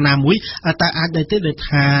ងភាគីខាងណាមួយតើអាចដែរទេដែល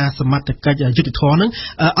ថាសមត្ថកិច្ចយុតិធធម៌នឹ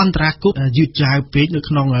ងអន្តរាគតយឺតយ៉ាវពេ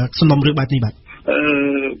កនៅក្នុងសំណុំរឿងបែបនេះបា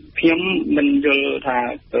ទខ្ញុំមិនយល់ថា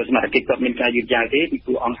សមត្ថកិច្ចគាត់មានការយឺតយ៉ា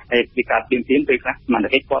វទេពីព្រោះអង្គហេតុពីការទៀមទាមពេលខ្លះសមត្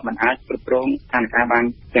ថកិច្ចគាត់មិនអាចគ្រប់គ្រងស្ថានភាពបាន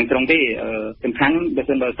ទាំងស្រុ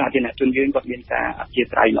ងទេសំខាន់បើសិនបើសាធារណជនយើងគាត់មានការអធិ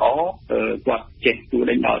ស្ឋានល្អគាត់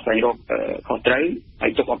ចេះទូដេញដល់ស្វែងរកខុសត្រូវ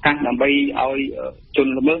ហើយទុកឱកាសដើម្បីឲ្យជ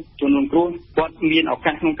នល្មើសជនរងគ្រោះគាត់មាន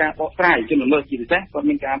ឱកាសក្នុងការបកស្រាយជនល្មើសជាពិសេ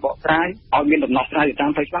សគាត់មានការបកស្រាយឲ្យមានដំណោះស្រាយ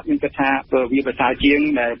តាមផ្លូវច្បាប់ខ្ញុំគិតថាវាប្រសើរជា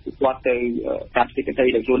ងដែលគាត់ទៅកាត់សិទ្ធិ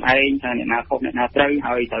ដោយខ្លួនឯងថាអ្នកណាខុសអ្នកណាត្រូវ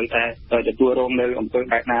ហើយត្រូវតែទទួលរងនៅអំពើ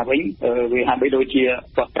បែបណាវិញវាហាក់បីដូ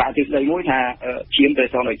ចជាគាត់ប្រើទ្រឹស្ដីមួយថាឈា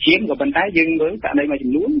មទៅសងដោយឈាមក៏ប៉ុន្តែយើងមើលករណីមួ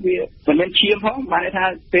យចំនួនវាមិនមែនឈាមផងបានន័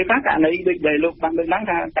យថាពេលខ្លះករណីដូចដែលលោកបានលើកឡើង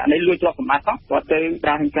ថាករណីលួចទ្រព្យសម្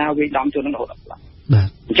បត្តិគាត់ទៅប្រើហិង្សាវាយដំជននឹងរហូតដល់ស្លាប់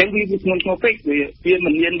អញ្ចឹងវាធ្ងន់ធ្ងរពេកវា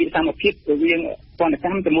មិនមានវិសមភាពរវាងពន្ធក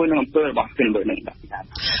ម្មជាមួយនឹងអំពើរបស់ជនល្មើសនឹ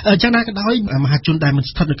ងយ៉ាងណាក៏ដោយមហាជនដែលមិ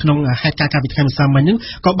នស្ថិតនៅក្នុងហេតុការណ៍កាលពីថ្ងៃម្សិលមិញហ្នឹង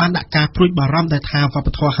ក៏បានដាក់ការព្រួយបារម្ភដែលថាវប្ប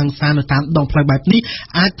ធម៌ហិង្សានៅតាមដងផ្លូវបែប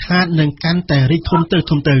នេះអាចថានឹងកាន់តែរីកធំទៅ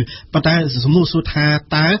ប៉ុន្តែសំណួរសួ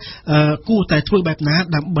រថាតើគួរតែធ្វើបែ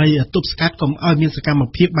បណាដើម្បីទប់ស្កាត់កុំឲ្យមានសកម្ម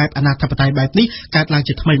ភាពបែបអនាធិបតេយ្យបែបនេះកើតឡើ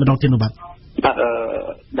ងជាថ្មីម្ដងទៀតនោះបាទ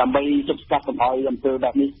ដើម្បីទប់ស្កាត់កុំឲ្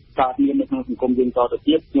យអំពើបែបនេះកើតមាននៅក្នុងសង្គមយើង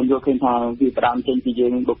តទៅទៀតខ្ញុំយល់ឃើញថាវាផ្ដើមចេ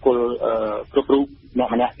ញពីយើងបុគ្គលគ្រប់រូប អ្នក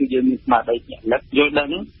ម្នាក់គឺយើងមានស្មារតីជាក់លាក់យល់ដឹង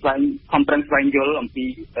ស្វែងខំប្រឹងស្វែងយល់អំពីត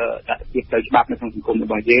តិភាពផ្លូវច្បាប់នៅក្នុងសង្គមរ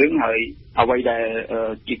បស់យើងហើយអ្វីដែល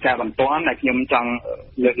ជាការបន្ទាន់ដែលខ្ញុំចង់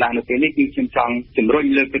លើកឡើងនៅពេលនេះគឺខ្ញុំចង់ជំរុញ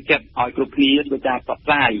លើកទឹកចិត្តឲ្យគ្រប់គ្នាធ្វើការផ្សព្វផ្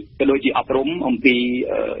សាយក៏ដូចជាអប់រំអំពី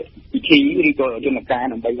វិធីឬក៏យន្តការ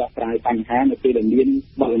ដើម្បីដោះស្រាយបញ្ហានៅពេលដែលមាន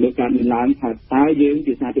បទល្មើសកើតមានឡើងហើយតើយើង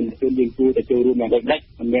ជាសាធារណជនយើងគួរតែចូលរួមយ៉ាងដូចម្តេច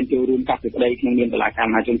មិនមែនចូលរួមកាត់សេចក្តីក្នុងនាមតុលាការ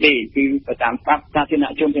មហាជនទេគឺតាមច្បាប់សាធារណ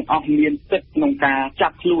ជនទាំងអស់មានសិទ្ធិក្នុងការចា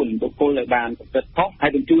ប់ខ្លួនបុគ្គលដែលបានប្រព្រឹត្តខុសហើ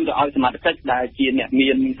យបញ្ជូនទៅឲ្យសមត្ថកិច្ចដែលជាអ្នកមា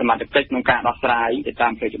នសមត្ថកិច្ចក្នុងការដោះស្រាយទៅតា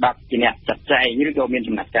មផ្លូវច្បាប់ជាអ្នកចាត់ចែងឬក៏មាន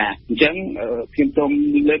ចំណាត់ការអញ្ចឹងខ្ញុំសូម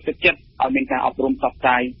លើកទឹកចិត្តឲ្យមានការអប់រំផ្សព្វផ្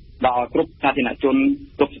សាយដល់គ្រប់សាធារណជន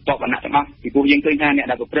គ្រប់ស្រទាប់វណ្ណៈទាំងអស់ពីព្រោះយើងឃើញថាអ្នក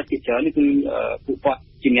ដែលប្រព្រឹត្តជាច្រើននេះគឺពួកគាត់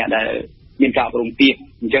ជាអ្នកដែលមានការអប់រំទាប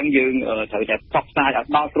អញ្ចឹងយើងត្រូវតែផ្សព្វផ្សាយឲ្យ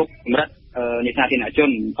ដល់គ្រប់កម្រិតនៃសាធារណជន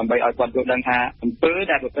ដើម្បីឲ្យគាត់យល់ដឹងថាអំពើ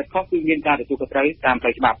ដែលប្រព្រឹត្តខុសគឺមានការទទួលខុសត្រូវតាមផ្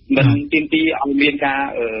លូវច្បាប់មិនទាមទារឲ្យមានការ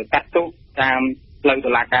កាត់ទោសតាមផ្លូវតុ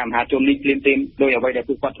លាការមហាជននេះភ្លាមៗដោយអ្វីដែល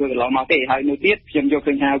ពួកគាត់ធ្វើកន្លងមកទេហើយនៅទៀតខ្ញុំយក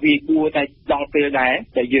ឃើញថាវាគួរតែដល់ពេលដែរ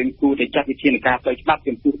ដែលយើងគួរតែចាត់វិធានការផ្លូវច្បាប់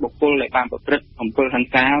ចំពោះបុគ្គលដែលបានប្រព្រឹត្តអំពើហិង្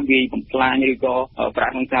សាវាយបំផ្លាញឬក៏ប្រា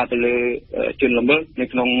ហង្សាទៅលើជនល្មើសនៅ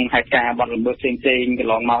ក្នុងហេតុការណ៍បទល្មើសផ្សេងៗកន្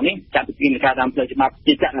លងមកនេះចាត់វិធានការតាមផ្លូវច្បាប់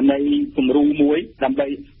ជាករណីគំរូមួយដើម្បី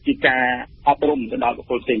ជាការអប់រំទៅដល់បុគ្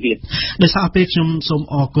គលផ្សេងទៀតដោយសារពេលខ្ញុំសូម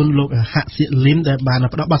អរគុណលោកហាក់សៀកលឹមដែលបាន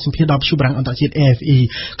ផ្ដល់បទសម្ភាសន៍ដល់វិទ្យុបារាំងអន្តរជាតិ RFI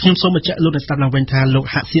ខ្ញុំសូមបញ្ជាក់លោកអ្នកស្ដាប់ឡើងវិញថាលោក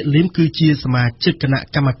ហាក់សៀកលឹមគឺជាសមាជិកគណៈ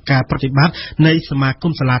កម្មការប្រតិបត្តិនៃសមាគ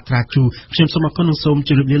មសាលាត្រាជូខ្ញុំសូមអរគុណនិងសូមជ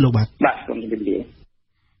ម្រាបលាលោកបាទសូមជម្រាបលា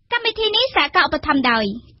កម្មវិធីនេះសហការឧបត្ថម្ភដោយ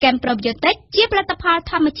Camp Probiotic ជាផលិតផល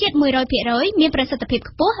ធម្មជាតិ 100% មានប្រសិទ្ធភាព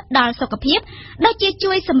ខ្ពស់ដល់សុខភាពដូចជា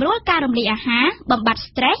ជួយសម្រួលការរំលាយអាហារបំបាត់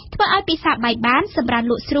stress ធ្វើឲ្យពិសាបាយបានសម្រាប់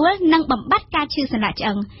លក់ស្រួលនិងបំបាត់ការឈឺសន្លាក់ឆ្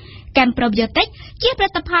អឹង Camp Probiotic ជាផលិ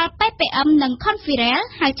តផល PPM និង Conferel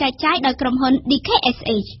ហើយចែកចាយដោយក្រុមហ៊ុន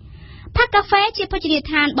DKSH ផាកកាហ្វេជាភោជនីយ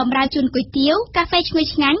ដ្ឋានបម្រើជូនគុយទាវកាហ្វេឈ្ងុយ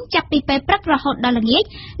ឆ្ងាញ់ចាប់ពីពេលព្រឹករហូតដល់ល្ងាច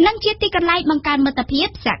និងជាទីកន្លែងបង្កើនមិត្តភាព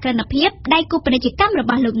សហគ្រិនភាពដៃគូពាណិជ្ជកម្មរ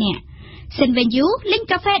បស់លោកអ្នក Sinvenue លីង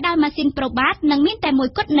កាហ្វេដោយម៉ាស៊ីន Probat និងមានតែមួយ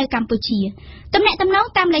គត់នៅកម្ពុជាទំនាក់ទំនង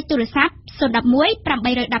តាមលេខទូរស័ព្ទ 011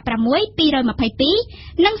 816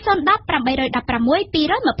 222 និង 010 816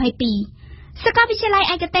 222 សាកលវិទ្យាល័យ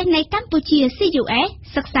ឯកទេសនៃកម្ពុជា CUS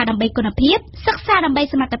សិក្សាដើម្បីគុណភាពសិក្សាដើម្បី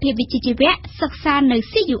សមត្ថភាពវិជ្ជាជីវៈសិក្សានៅ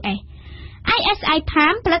CUS ISI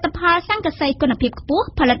Palm ផលិតផលស័ង្កសីគុណភាពខ្ពស់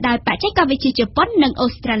ផលិតដោយបច្ចេកវិទ្យាជប៉ុននិងអូ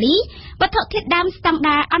ស្ត្រាលីវត្ថុធាតុដើមស្តង់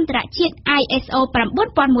ដារអន្តរជាតិ ISO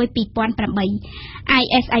 9001:2008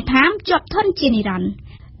 ISI Palm ជាប់ធន់ជានិរន្តរ៍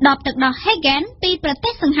ដបទឹកដោះ Hagen ពីប្រទេ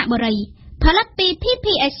សសិង្ហបុរីផលិតពី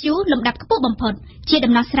PPSU លំដាប់ខ្ពស់បំផុតជា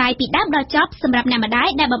ដំណោះស្រាយពីដើមដល់ចប់សម្រាប់អ្នកម្ដាយ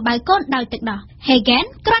ដែលបំបៅកូនដោយទឹកដោះ Hagen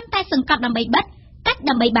គ្រាន់តែសង្កត់ដើម្បីបិទកាច់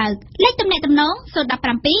ដើម្បីបើកលេខទំនាក់ទំនង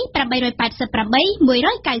 017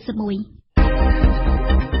 888 191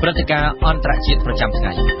ព្រឹត្តិការណ៍អន្តរជាតិប្រចាំថ្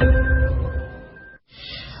ងៃ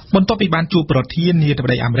បន្ទាប់ពីបានជួបប្រធានាធិប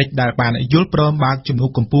តីអាមេរិកដែលបានយល់ព្រមបើកជំនួប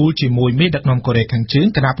កំពូលជាមួយមេដឹកនាំកូរ៉េខាងជើង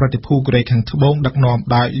គណៈប្រតិភូកូរ៉េខាងត្បូងដឹកនាំ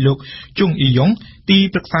ដោយលោកជុងអ៊ីយ៉ុងទី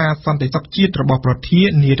ប្រឹក្សាសន្តិសុខជាតិរបស់ប្រធា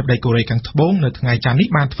នាធិបតីកូរ៉េខាងត្បូងនៅថ្ងៃច័ន្ទនេះ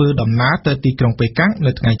បានធ្វើដំណើរទៅទីក្រុងប៉េកាំង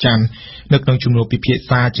នៅថ្ងៃច័ន្ទនៅក្នុងជំនួបពិភាក្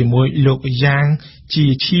សាជាមួយលោកយ៉ាងជី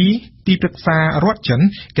ឈីទីប្រឹក្សារដ្ឋចិន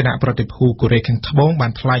គណៈប្រតិភូកូរ៉េខាងត្បូងបា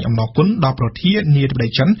នថ្លែងអំណរគុណដល់ប្រធានាធិបតី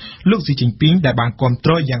ចិនលោកស៊ីជីនពីងដែលបានគាំទ្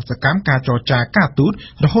រយ៉ាងសកម្មការចរចាការទូត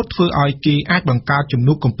រហូតធ្វើឲ្យគេអាចបង្កើតជំ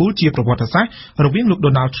នួបកំពូលជាប្រវត្តិសាស្ត្ររវាងលោក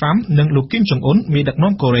ដូណាល់ត្រាំនិងលោកគីមចុងអ៊ុនមេដឹក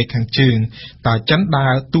នាំកូរ៉េខាងជើងតើចិនដើ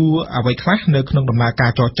រតួអ្វីខ្លះនៅក្នុងដំណើរកា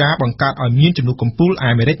រចរចាបង្កើតឲ្យមានជំនួបកំពូល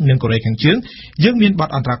អាមេរិកនិងកូរ៉េខាងជើងយើងមានបទ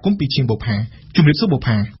អន្តរាគមន៍ពីជាងបុប្ផាជំរាបសួរបុប្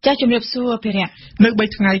ផាចាជំរាបសួរភិរៈនៅ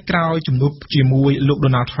3ថ្ងៃក្រោយជំនួបជាមួយលោកដូ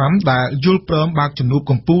ណាល់ត្រាំដែលយល់ព្រមបើកជំនួប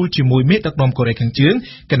កំពូលជាមួយមេដឹកនាំកូរ៉េខាងជើង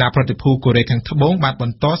គណៈប្រតិភូកូរ៉េខាងត្បូងបានប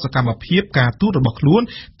ន្តសកម្មភាពការទូតរបស់ខ្លួន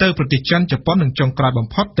ទៅប្រទេសចិនជប៉ុននិងចុងក្រោយបំ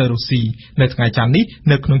ផុតទៅរុស្ស៊ីនៅថ្ងៃច័ន្ទនេះ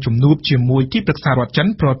នៅក្នុងជំនួបជាមួយទីប្រឹក្សារដ្ឋចិន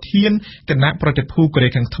ប្រធានគណៈប្រតិភូកូរ៉េ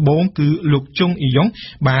ខាងត្បូងគឺលោកជុងអ៊ីយ៉ុង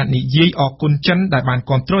បាននិយាយអរគុណចិនដែលបាន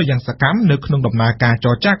គាំទ្រយ៉ាងសកម្មនៅក្នុងដំណើរការច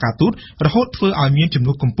រចាការទូតរហូតធ្វើឲ្យមានជំ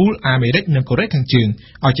នួបកំពូលអាមេរិកនិងកូរ៉េខាងជើង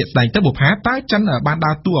ឲ្យជាក់ស្ដែងទៅបុប្ផាតើចិនបាន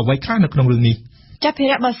ដើរតួអ្វីខ្លះនៅក្នុងរឿងនេះចាប់ភិ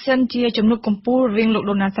រៈបើសិនជាជំនួបកំពូលរវាងលោក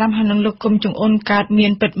ដូណាល់ត្រាំហើយនិងលោកគឹមចុងអ៊ុនកើតមា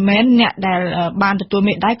នពិតមែនអ្នកដែលបានទទួល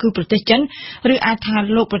មេដាយគឺប្រទេសចិនឬអាចថា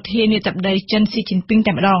លោកប្រធានាធិបតីចិនស៊ីជីនពីង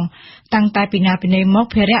តែម្ដងតាំងតែពីណាពីណីមក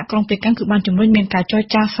ភិរៈក្រុងប៉េកាំងគឺបានជំរុញមានការចរ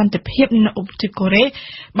ចាសន្តិភាពនៅឧបទ្វីបកូរ៉េ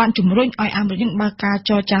បានជំរុញឲ្យអាមេរិកបើកការ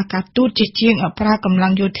ចរចាការទូតជាជាងប្រើកម្លាំ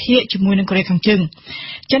ងយោធាជាមួយនឹងកូរ៉េខាងជើង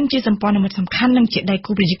ចិនជាសម្ព័ន្ធមិត្តសំខាន់និងជាដៃ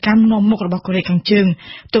គូពាណិជ្ជកម្មនាំមុខរបស់កូរ៉េខាងជើង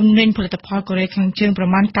ទំនិញផលិតផលកូរ៉េខាងជើងប្រ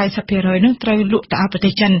មាណ 90% នឹងត្រូវលក់ ទៅឲ្យប្រទេ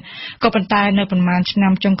សចិនក៏ប៉ុន្តែនៅប្រមា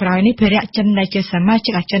ណឆ្នាំចុងក្រោយនេះភារៈចិនដែលជាសមា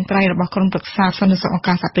ជិកអចិន្ត្រៃយ៍របស់ក្រុមប្រឹក្សាសន្តិសុខអង្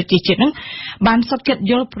គការសហប្រជាជាតិនឹងបានសុខចិត្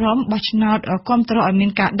តយល់ព្រមបោះឆ្នោតគាំទ្រឲ្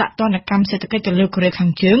យមានការដាក់ទណ្ឌកម្មសេដ្ឋកិច្ចទៅលើកូរ៉េខា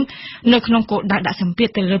ងជើងនៅក្នុងគោលដៅដាក់សម្ពាធ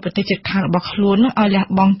ទៅលើប្រទេសជិតខាងរបស់ខ្លួននឹងឲ្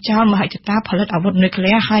យលះបង់ចោលមហិច្ឆតាផលិតអាវុធនុ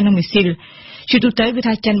យក្លេអ៊ែរហើយនិងមីស៊ី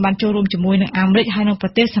លជាទូទៅគឺថាចិនបានចូលរួមជាមួយនឹងអាមេរិកហើយនិងប្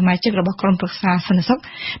រទេសសមាជិករបស់ក្រុមប្រឹក្សាសន្តិសុ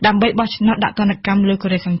ខដើម្បីបោះឆ្នោតដាក់ទណ្ឌកម្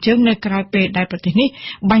មលើកូរ៉េខាងជើងនៅក្រៅពេលដែលប្រទេស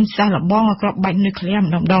នេះបាញ់សាសលបងគ្រាប់បាញ់នុយក្លេអ៊ែរ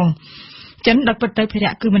ម្ដងចិនដល់ពិ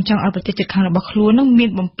តទៅភារៈគឺមិនចង់ឲ្យប្រទេសជិតខាងរបស់ខ្លួននឹងមា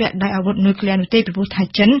នបំពាក់ដោយអាវុធនុយក្លេអ៊ែរនោះទេពីព្រោះថា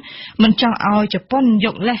ចិនមិនចង់ឲ្យជប៉ុនយ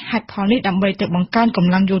កលេសហេតុផលនេះដើម្បីទៅបង្កើនក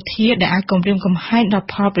ម្លាំងយោធាដែលអាចគំរាមកំហែង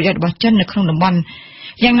ដល់ផលប្រយោជន៍របស់ចិននៅក្នុងតំបន់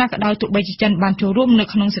យ៉ាងណាក៏ដោយទោះបីជាចិនបានចូលរួមនៅ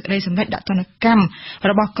ក្នុងសេចក្តីសម្រេចដាក់ទណ្ឌកម្ម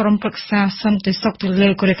របស់ក្រុមប្រឹក្សាសន្តិសុ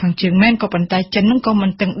ខទៅលើកូរ៉េខាងជើងមែនក៏ប៉ុន្តែចិននឹងក៏មិ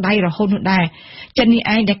នតឹងដៃរហូតនោះដែរចិននេះ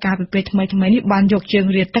ឯងដែលការពិភាក្សាថ្មីនេះបានយកជើ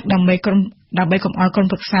ងរាទឹកដើម្បីកុំឲ្យក្រុ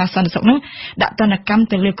មប្រឹក្សាសន្តិសុខនោះដាក់ទណ្ឌកម្ម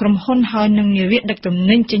ទៅលើក្រុមហ៊ុនហើយនឹងនាវាដឹកទំ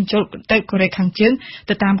និញចេញចូលទៅកូរ៉េខាងជើង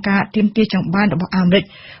ទៅតាមការទាមទារចង់បានរបស់អាមេរិ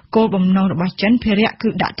កគោលបំណងរបស់ចិ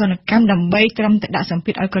នភារៈគឺដាក់ទណ្ឌកម្មដើម្បីត្រឹមតែដាក់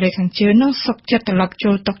សម្ពាធឲ្យកូរ៉េខាងជើងនោះសុខចិត្តត្រ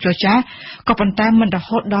ឡប់ចូលតុចរចាក៏ប៉ុន្តែមិន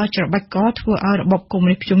រហូតដល់ច្របាច់កធ្វើឲ្យរបបកុម្មុយ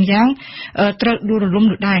នីសព្យុងយ៉ាងត្រូវដួល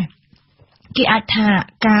រលំនោះដែរគេអាចថា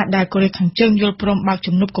ការដែលកូរ៉េខាងជើងយល់ព្រមបើ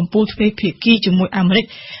កជំនួបកម្ពុជាទ្វេភាគីជាមួយអាមេរិ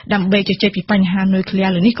កដើម្បីជជែកពីបញ្ហានុយក្លេអ៊ែ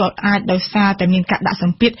រលើនេះក៏អាចដោយសារតែមានការដាក់ស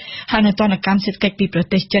ម្ពាធហើយនៅទណ្ឌកម្មសេដ្ឋកិច្ចពីប្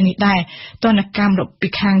រទេសចិននេះដែរទណ្ឌកម្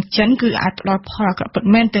មពីខាងចិនគឺអាចផ្ដល់ផលអាក្រក់ពិ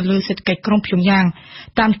តមែនទៅលើសេដ្ឋកិច្ចក្រុងព្យុងយ៉ាង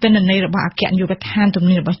តាមទិន្នន័យរបស់អគ្គនាយកដ្ឋានទំ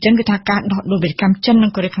និញរបស់ចិនគឺថាការដោះដូរពាណិជ្ជកម្មចិ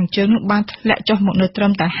ននិងកូរ៉េខាងជើងនោះបានធ្លាក់ចុះមកនៅត្រឹ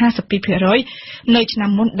មតែ 52% នៅឆ្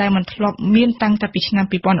នាំមុនដែលមិនធ្លាប់មានតាំងតែពីឆ្នាំ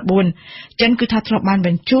 2014 ចិនគឺថាធ្លាប់បាន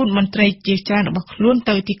បញ្ជូនមន្ត្រីជាច្រើនរបស់ខ្លួ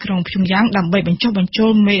នទៅទីក្រុងព្យុងយ៉ាងដើម្បីបញ្ចុះបញ្ចូ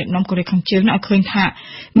លមេដឹកនាំកូរ៉េខាងជើងឲ្យឃើញថា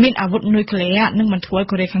មានអាវុធនុយក្លេអ៊ែរនឹងមិនធ្វើឲ្យ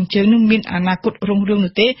កូរ៉េខាងជើងនឹងមានអនាគតរុងរឿង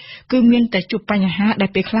នោះទេគឺមានតែជួបបញ្ហាដែ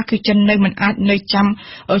លពេលខ្លះគឺចិននៅមិនអាចនៅចាំ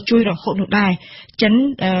ជួយរហូតនោះដែរចិន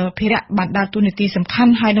ភារៈបានដើរតួនាទីសំខា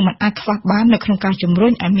ន់ហើយនឹងមិនអាចខ្វះបាននៅក្នុងកា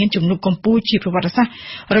រជំរុញឲ្យមានជំនួបកម្ពុជាជាប្រវត្តិសាស្ត្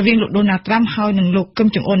ររវាងលោកដូណាល់ត្រាំហើយនិងលោកគឹ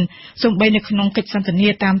មចុងអ៊ុនសូម្បីនៅក្នុងកិច្ចសន្ទ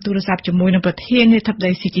នាតាមទូរស័ព្ទជាមួយនឹងប្រធានាធិ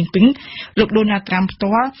បតីស៊ីជីនពីងលោកដូណាល់ត្រាំផ្ទា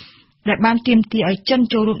ល់ដែលបានទាមទារឲ្យចិន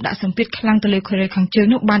ចូលរួមដាក់សម្ពាធខ្លាំងទៅលើកូរ៉េខាងជើ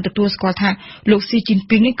ងនោះបានទទួលស្គាល់ថាលោកស៊ីជីន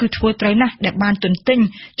ពីងនេះគឺធ្វើត្រូវណាស់ដែលបានទន្ទិ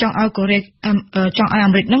ញចង់ឲ្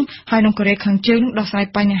យអាមេរិកនឹងហើយនឹងកូរ៉េខាងជើងនោះដោះស្រា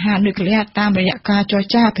យបញ្ហានុយក្លេអ៊ែរតាមរយៈការចរ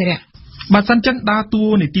ចាភារៈបើសិនចិនដើ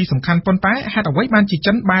រតួនាទីសំខាន់ប៉ុន្តែហេតុអ្វីបា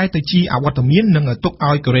នជាចិនបែរទៅជាអវត្តមាននិងទុ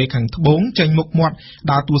កឲ្យកូរ៉េខាងត្បូងចេញមុ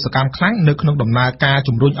ខមាត់ដើរតួសកម្មខ្លាំងនៅក្នុងដំណើរការ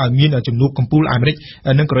ជំរុញឲ្យមានជំនួបកម្ពុជាអាមេរិក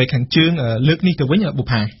និងកូរ៉េខាងជើងលើកនេះទៅវិ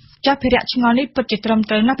ញបុប្ផាចាស់ភារៈឆ្ងល់នេះពិតជាត្រឹ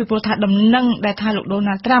មត្រូវណាស់ពីព្រោះថាដំណឹងដែលថាលោកដូ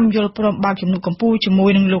ណាល់ត្រាំយល់ព្រមបើកជំនួប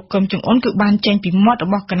កម្ពុជាជាមួយនឹងលោកគឹមចុងអ៊ុនគឺបានចេញពីមាត់រប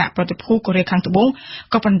ស់គណៈប្រតិភូកូរ៉េខាងត្បូ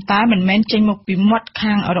ងក៏ប៉ុន្តែមិនមែនចេញម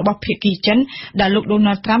កពីមាត់ខាងរបស់ភាគីចិនដែលលោ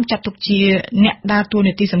កដូណាល់ត្រាំចាត់ទុកជាអ្នកដើរតួ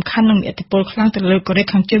នាទីសំខាន់និងមានឥទ្ធិពលខ្លាំងទៅលើកូរ៉េ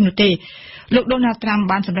ខាងជើងនោះទេលោកដូណាល់ត្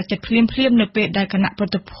រាំបានសម្រេចចិត្តភ្លាមៗនៅពេលដែលគណៈប្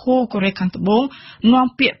រតិភូកូរ៉េខាងត្បូង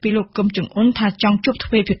នាំពាក្យពីលោកគឹមចុងអ៊ុនថាចង់ជួ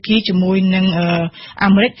បទ្វេភាគីជាមួយនឹ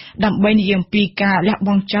ងអាមេរិកដើម្បីនិយាយអំពីការលះ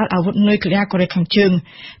បង់ចោលអាវុធនុយក្លេអ៊ែរកូរ៉េខាងជើ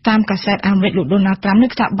ងតាមកាសែតអាមេរិកលោកដូណាល់ត្រាំ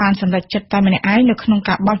នេះថាបានសម្រេចចិត្តតែម្នាក់ឯងនៅក្នុង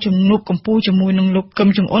ការបោះជំនួបកម្ពុជាជាមួយនឹងលោ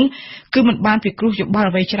កគឹមចុងអ៊ុនគឺមិនបានពិគ្រោះយោ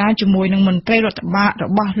បល់អ្វីច្រើនជាមួយនឹងមន្ត្រីរដ្ឋបាល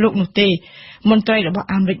របស់លោកនោះទេមន្ត្រីរ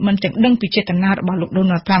បស់អាមេរិកមិនទាំងដឹងពីចេតនារបស់លោកដូ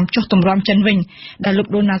ណាល់ត្រាំចុះទម្រាំចិនវិញដែលលោក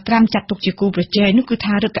ដូណាល់ត្រាំចាត់ទុកជាគូប្រជែង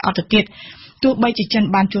នោះគឺថារឹតតែអត់ទៅទៀតទោះបីជាចិន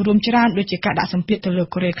បានចូលរួមច្រើនដូចជាការដាក់សម្ពាធទៅលើ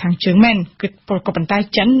កូរ៉េខាងជើងមែនគឺក៏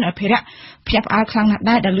ប៉ុន្តែចិនភារៈភ្ញាក់ផ្អើលខ្លាំ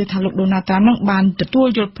ងណាស់ដែរដែលលើថាលោកដូណាល់ត្រាំនឹងបានទទួ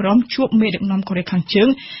លយល់ព្រមជួបមេដឹកនាំកូរ៉េខាងជើង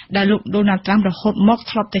ដែលលោកដូណាល់ត្រាំរហូតម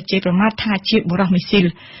កធ្លាប់តែជេរប្រមាថថាជាបុរសមីស៊ីល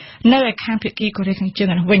នៅឯខាងភាគីកូរ៉េខាងជើ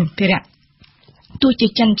ងនោះវិញភារៈទោះជា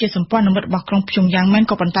ចិនជាសម្ព័ន្ធមិត្តរបស់ក្រុងព្យុងយ៉ាងមែ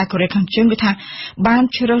នក៏ប៉ុន្តែកូរ៉េខាងជើងគឺថាបាន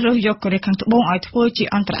ជ្រើសរើសយកកូរ៉េខាងត្បូងឲ្យធ្វើជា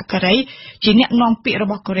អន្តរការីជាអ្នកនាំពាក្យរ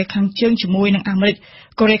បស់កូរ៉េខាងជើងជាមួយនឹងអាមេរិ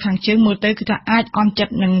កកូរ៉េខាងជើងមើលទៅគឺថាអាច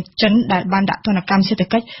អន់ចិត្តនឹងចិនដែលបានដាក់ទណ្ឌកម្មសេដ្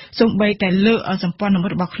ឋកិច្ចសូម្បីតែលើសម្ព័ន្ធមិត្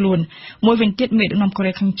តរបស់ខ្លួនមួយវិញទៀតមេដឹក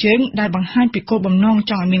នាំកូរ៉េខាងជើងដែលបង្ហាញពីគោលបំណង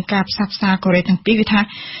ចង់ឲ្យមានការផ្សះផ្សាកូរ៉េទាំងពីរគឺថា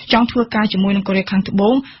ចង់ធ្វើការជាមួយនឹងកូរ៉េខាងត្បូ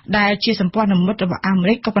ងដែលជាសម្ព័ន្ធមិត្តរ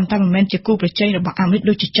បស់អាមេរិកក៏ប៉ុន្តែមិនមែនជាគូប្រជែងរបស់អាមេរិក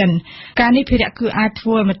ដូចជាចិនការនេះភារៈគឺអា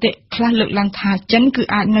ចធ្វើមតិខ្លះលើកឡើងថាចិ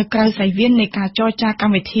នគឺអាចនៅក្រៅសៃវៀននៃការចរចា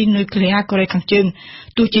កម្មវិធីនុយក្លេអ៊ែរកូរ៉េខាងជើង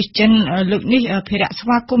ទោះជាចិនលើកនេះភារៈស្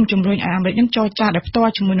វាគមន៍ជំរុញឲ្យអាមេរិកនឹងចរចាដោ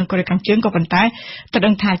យផ្ទាល់ជាមួយនឹងកូរ៉េខាងជើងក៏ប៉ុន្តែត្រូវ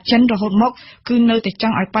ដឹងថាចិនរហូតមកគឺនៅតែ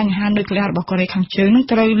ចង់ឲ្យបញ្ហានុយក្លេអ៊ែររបស់កូរ៉េខាងជើងនឹង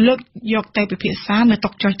ត្រូវលើកយកទៅពិភាក្សានៅតុ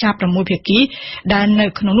ចរចា6ភាគីដែ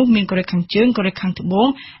លនៅក្នុងនោះមានកូរ៉េខាងជើងកូរ៉េខាងត្បូង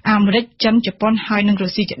អាមេរិកចិនជប៉ុនហើយនិ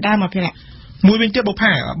ងរុស្ស៊ីជាដើមមកភារៈ មួយវិញទៀតបុ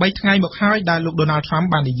ផា3ថ្ងៃមកហើយដែលលោក Donald Trump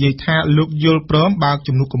បាននិយាយថាលោកយល់ព្រមបើក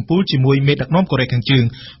ជំនួបកំពូលជាមួយមេដឹកនាំកូរ៉េខាងជើង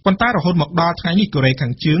ប៉ុន្តែរហូតមកដល់ថ្ងៃនេះកូរ៉េខា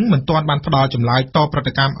ងជើងមិនទាន់បានផ្ដល់ចម្លើយតបប្រ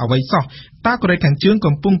តិកម្មអ្វីសោះតើកូរ៉េខាងជើង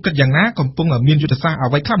កំពុងគិតយ៉ាងណាកំពុងមានយុទ្ធសាស្ត្រ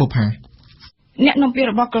អ្វីខ្លះបុផាអ្នកនាំពាក្យ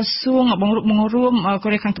របស់ក្រសួងបង្រួបកូ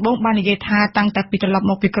រ៉េខាងត្បូងបាននិយាយថាតាំងតែពីត្រឡប់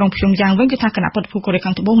មកពីក្រុងព្យុងយ៉ាងវិញគឺថាគណៈប្រតិភូកូរ៉េ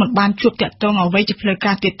ខាងត្បូងមិនបានជួបតាក់ទងអ្វីជាផ្លូវ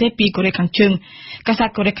ការទៀតទេពីកូរ៉េខាងជើងកាសែត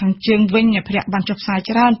កូរ៉េខាងជើងវិញភារៈបានចុះផ្សាយ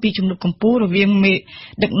ច្រើនពីជំនួបកម្ពុជារវាងមេ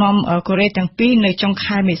ដឹកនាំកូរ៉េទាំងពីរនៅចុង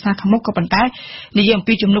ខែមេសាខាងមុខក៏ប៉ុន្តែនិយាយអំ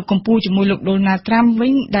ពីជំនួបកម្ពុជាជាមួយលោក Donald Trump វិ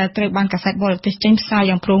ញដែលត្រូវបានកាសែតបរទេសចេញផ្សាយ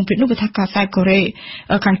យ៉ាងព្រោងព្រៀងនោះគឺថាកាសែតកូរ៉េ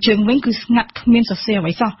ខាងជើងវិញគឺស្ងាត់គ្មានសរសេរអ្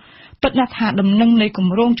វីសោះពិតណាស់ថាដំណឹងនៃគ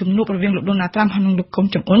ម្រោងជំនួបរវាងលោក Donald Trump ហើយនិងលោកកុំ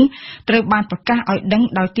ចំអ៊ុនត្រូវបានប្រកាសឲ្យដឹង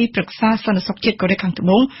ដោយទីប្រឹក្សាសន្តិសុខជាតិកូរ៉េខាងត្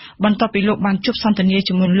បូងបន្ទាប់ពីលោកបានជួបសន្ទនា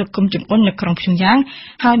ជាមួយលោកកុំចំអ៊ុននៅក្រុងព្យុងយ៉ាង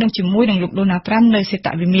ហើយនឹងជាមួយនឹងលោក Donald Trump នៅសេត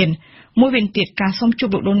វិមានមួយវិញទៀតការសុំជួប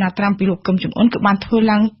លោក Donald Trump ពីលោកកុំចំអ៊ុនគឺបានធ្វើ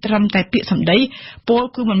ឡើងត្រឹមតែពាក្យសម្ដីពោល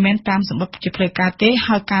គឺមិនមែនតាមសម្បត្តិជាផ្លូវការទេ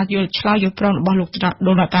ហើយការយល់ឆ្លើយយល់ព្រមរបស់លោក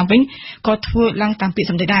Donald Trump វិញក៏ធ្វើឡើងតាមពាក្យ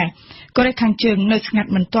សម្ដីដែរកូរ៉េខាងជើងនៅស្ងាត់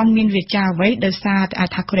មិនទាន់មានវាចាអ្វីដោយសារតែអាច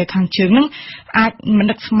ថាកូរ៉េខាងជើងនឹងអាចមិន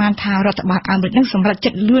នឹកស្មានថារដ្ឋបាលអាមេរិកនឹងសម្រាប់ចិ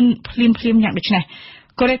ត្តលឿនភ្លាមយ៉ាងដូចនេះ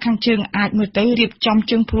កូរ៉េខាងជើងអាចមើលទៅរៀបចំ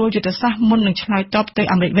ជើងព្រួលយុទ្ធសាស្ត្រមុននឹងឆ្លើយតបទៅ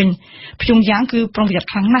អាមេរិកវិញព្យុងយ៉ាងគឺប្រុងប្រយ័ត្ន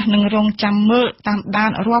ខ្លាំងណាស់នឹងរងចាំមើលតាមដា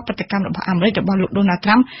នរាល់ប្រតិកម្មរបស់អាមេរិករបស់លោក Donald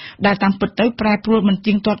Trump ដែលតាមពិតទៅប្រែប្រួលមិន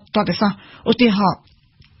ទៀងទាត់ទេសោះឧទាហរណ៍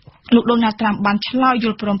លោក Donald Trump បានឆ្លើយយ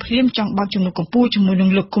ល់ព្រមភ្លាមចង់បើកជំនួបកម្ពុជាជាមួយនឹង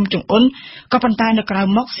លោកកុំចំអ៊ុនក៏ប៉ុន្តែនៅក្រៅ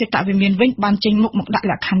មកសេតវិមានវិញបានចេញមុខមកដាក់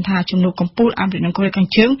លក្ខខណ្ឌថាជំនួបកម្ពុជាអាមេរិកនិងកូរ៉េខាង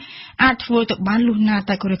ជើងអាចធ្វើទៅបានលុះណា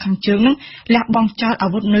តែកូរ៉េខាងជើងនឹងលះបង់ចោលអា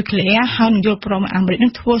វុធនុយក្លេអ៊ែរហើយនឹងយល់ព្រមអាមេរិកនឹ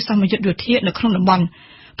ងធ្វើសមយុទ្ធយោធានៅក្នុងតំបន់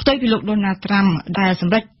ផ្ទុយពីលោក Donald Trump ដែលស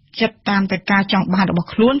ម្រេចចិត្តតាមតែការចង់បានរបស់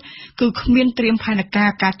ខ្លួនគឺគ្មានត្រៀមផែនកា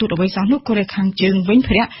រទូតអ្វីសោះនោះកូរ៉េខាងជើងវិញ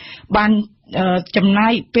ភារៈបានចំណា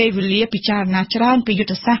យពេលវេលាពិចារណាច្រើនពីយុ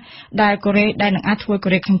ទ្ធសាស្ត្រដែលកូរ៉េដែលនឹងអាចធ្វើកូ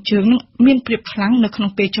រ៉េខាងជើងនឹងមានព្រៀបខ្លាំងនៅក្នុង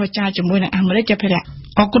ពេលចរចាជាមួយនឹងអាមេរិកជាភារៈ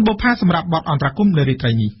អរគុណបុផាសម្រាប់បទអន្តរកម្មនៅរាត្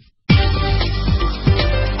រីនេះ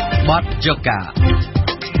បទយូហ្គា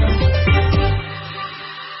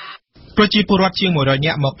ប្រជាពលរដ្ឋជាង100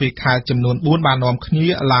នាក់មកពីខេត្តចំនួន4បាននាំគ្នា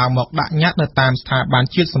ឡើងមកដាក់ញត្តិនៅតាមស្ថាប័ន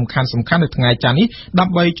ជាតិសំខាន់នៅថ្ងៃច័ន្ទនេះដើ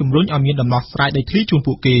ម្បីជំរុញឲ្យមានដំណោះស្រាយដីធ្លីជូន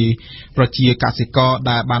ពួកគេប្រជាកសិករ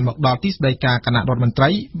ដែលបានមកដល់ទីស្តីការគណៈរដ្ឋមន្ត្រី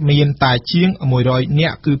មានតែជាង100នា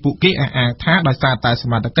ក់គឺពួកគេអះអាងថាដោយសារតែស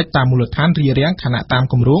មាជិកតាមមូលដ្ឋានរារាំងគណៈតាម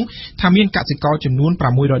គម្រោងថាមានកសិករចំនួន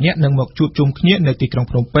600នាក់នឹងមកជួបជុំគ្នានៅទីក្រុង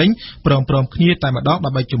ភ្នំពេញព្រមគ្នាតែម្ដងដើ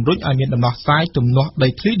ម្បីជំរុញឲ្យមានដំណោះស្រាយទំនាស់ដី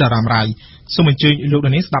ធ្លីដ៏រ៉ាំរ៉ៃសូមអញ្ជើញលោក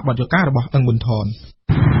នាងស្ដាប់បទយការបស់អង្គប៊ុនថន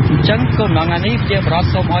អញ្ចឹងគោលបំណងនេះជាបរិបទ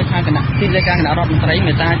សូមឲ្យខាងគណៈទីលេខាគណៈរដ្ឋមន្ត្រី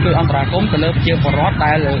មេត្តាជួយអន្តរាគមន៍ទៅលើជាបរិបទ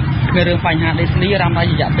ដែលមានរឿងបញ្ហាដីធ្លីរ៉ាំរ៉ៃរ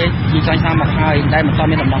យៈពេលជាច្រើនមកហើយដែលមិនទាន់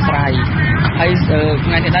មានដំណោះស្រាយហើយ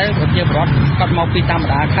ថ្ងៃនេះដែរជាបរិបទគាត់មកពីតាមប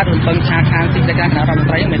ណ្ដាខេត្តរំពឹងថាខាងទីលេខាគណៈរដ្ឋមន្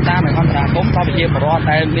ត្រីមេត្តានឹងអន្តរាគមន៍ដល់ជាបរិបទ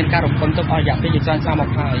ដែលមានការរំពឹងទុកអស់រយៈពេលជាច្រើនមក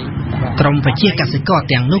ហើយក្រុមប្រជាកសិករ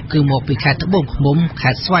ទាំងនោះគឺមកពីខេត្តត្បូងឃ្មុំ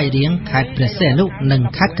ខេត្តស្វាយរៀងខេត្តព្រះសីហនុនិង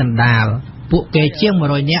ខេត្តកណ្ដាលពួកគេជាង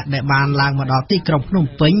100នាក់ដែលបានឡើងមកដល់ទីក្រុងភ្នំ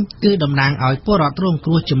ពេញគឺតំណាងឲ្យពលរដ្ឋរងគ្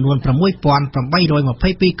រោះចំនួន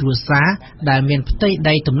6822គ្រួសារដែលមានផ្ទៃ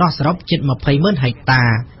ដីទំនាស់សរុបជិត200,000ហិកតា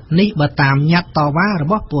នេះបើតាមញត្តិតវ៉ារ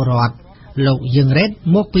បស់ពលរដ្ឋលោកយឹងរ៉េត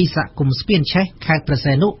មកពីសហគមន៍ស្ពានឆេះខេត្តព្រះ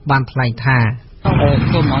សីហនុបានថ្លែងថា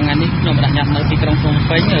គោលបំណងនេះខ្ញុំដាក់ញត្តិនៅទីក្រុងភ្នំ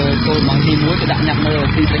ពេញគោលបំណងទី1គឺដាក់ញត្តិនៅ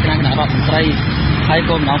ទីស្តីការគណៈរដ្ឋមន្ត្រីហើយ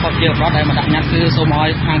គោលបំណងប្រជាពលរដ្ឋដែលមកដាក់ញត្តិគឺសូមឲ្យ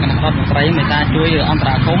ខាងគណៈរដ្ឋមន្ត្រីមេត្តាជួយអន្ត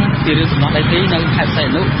រាគមន៍ពីរឿងសំណុំដីធ្លីនៅខេត្តសីហ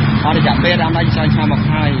នុអស់រយៈពេលដល់ច្រើនឆ្នាំមក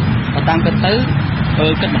ហើយតាមពិតទៅ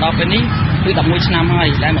គិតមកដល់ពេលនេះគឺ11ឆ្នាំហើយ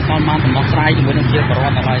ដែលមិនទាន់បានដំណោះស្រាយជាមួយនឹងប្រជាពលរ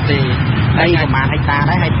ដ្ឋឡើយទេហើយប្រមាណហិកតា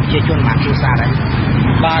ដែរហើយប្រជាជនប្រមាណគ្រួសារដែរ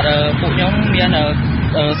បាទពួកខ្ញុំមាន49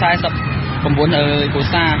គ្រួ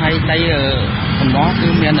សារហើយដីកំណត់គឺ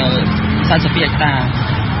មាន42ហិកតា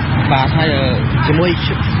បាទហើយជាមួយ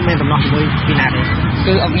មានដំណោះជាមួយពីណាទេ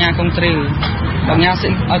គឺអង្គញាកុងទ្រីអង្គញា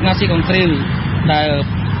ស៊ីកុងទ្រីដែល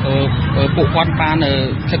ពួកគាត់បាន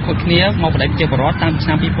ខិតខូចគ្នាមកបដិជាបរដ្ឋតាំងពីឆ្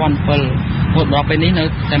នាំ2007មកដល់ពេលនេះនៅ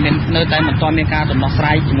តែមិនទាន់មានការដំណោះស្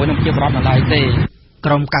រាយជាមួយនឹងប្រជាពលរដ្ឋនៅឡើយទេ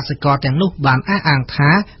ក្រុមកសិករទាំងនោះបានអះអាងថា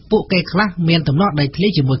ពួកគេខ្លះមានទំនាស់ដីធ្លី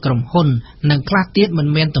ជាមួយក្រុមហ៊ុននិងខ្លះទៀតមិន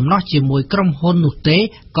មានទំនាស់ជាមួយក្រុមហ៊ុននោះទេ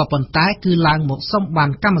ក៏ប៉ុន្តែគឺឡើងមកសុំបាន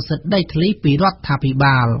កម្មសិទ្ធិដីធ្លីពីរដ្ឋាភិ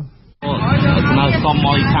បាលស្នើសុំ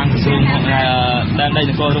ឲ្យខាងក្រសួងដែនដីន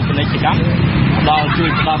គររូបនីយកម្មដល់ជួយ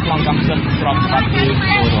ផ្ដល់ប្លង់កម្មសិទ្ធិស្របច្បាប់ពីព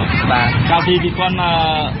លរដ្ឋបាទកាលពី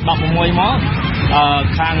2016មក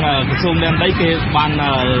ខាងក្រសួងដែនដីគេបាន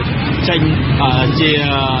ចេញជា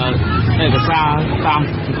ឯកសារតាម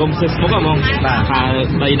សង្គម Facebook ហ្មងថា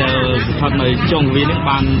ដីដែលស្ថិតនៅចុងវានេះ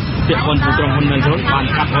បានពាក់ព័ន្ធទៅក្រុមហ៊ុន Melron បាន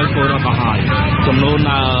កាត់ឲ្យពលរដ្ឋទៅហើយចំនួន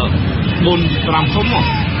 4-5 ឃុំ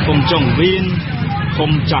ឃុំចុងវៀន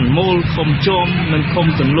ឃុំច័ន្ទមូលឃុំជុំនិងឃុំ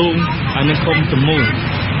ចំលូងហើយនិងឃុំចំមូល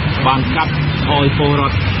បានកាត់ឲ្យពលរ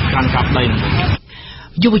ដ្ឋកាន់កាប់ដី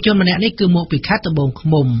យុវជនម្នាក់នេះគឺមកពីខេត្តត្បូងឃ្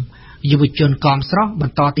មុំយុវជនកំស្រស់ប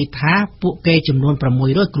ន្តទៀតថាពួកគេចំនួន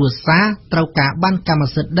 600 គ្រួសារត្រូវការបានកម្ម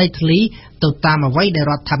សិទ្ធិដីធ្លីទៅតាមអ្វីដែល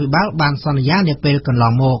រដ្ឋាភិបាលបានសន្យានាពេលកន្ល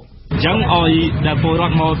ងមកអញ្ចឹងឲ្យដែលពលរ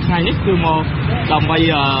ដ្ឋមកថ្ងៃនេះគឺមកដើម្បី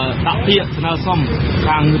ដាក់ពាក្យស្នើសុំ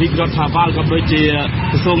ខាងរាជរដ្ឋាភិបាលក៏ដូចជា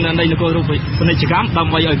ក្រសួងដែនដីនគររូបពាណិជ្ជកម្មដើ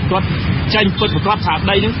ម្បីឲ្យគាត់ចេញពិតប្រាកដថា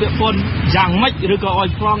ដីនឹងពាក់ព័ន្ធយ៉ាងម៉េចឬក៏ឲ្យ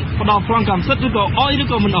ផ្ដល់ប្លង់កម្មសិទ្ធិឬក៏ឲ្យឬ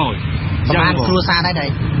ក៏មិនឲ្យបានគ្រួសារដែរ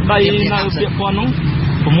ដីនៅពាក់ព័ន្ធនោះ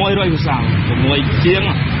600 គ្រួសារ6ជាង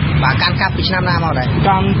បាទការកាប់ពីឆ្នាំណាមកដែរ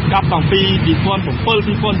ការកាប់តាំងពី2007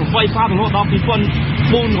 2008រហូតដល់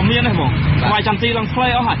2004ក៏មានដែរបងស្វាយចន្ទទីឡើងផ្លេ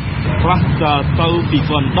អស់ហើយខ្លះទៅ2010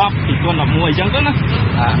 2011អញ្ចឹងទៅណា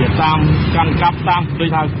វាតាមការកាប់តាមដូច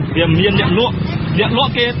ថាវាមានអ្នកល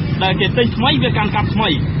ក់គេដែលគេទិញថ្មីវាការកាប់ថ្មី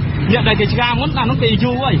អ្នកដែលគេឆ្កាមុនដល់នោះគេ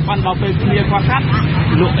យូរហើយប៉ុន្តែដល់ពេលគ្នាគាត់កាត់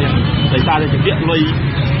លក់អីដោយសារតែជាពាក្យលុយ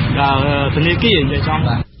ធនាគារនិយាយចំ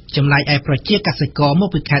ចំណែកឯប្រជាកសិករមក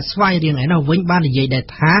ពីខេត្តស្វាយរៀងឯនោះវិញបាននិយាយដែរ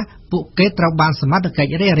ថាពួកគេត្រូវបានសមត្ថកិច្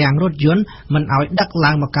ចរារាំងរថយន្តមិនឲ្យដឹក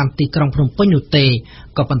ឡើងមកកាន់ទីក្រុងភ្នំពេញនោះទេ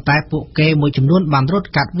ក៏ប៉ុន្តែពួកគេមួយចំនួនបានរត់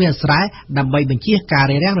កាត់វាលស្រែដើម្បីបញ្ជៀសការ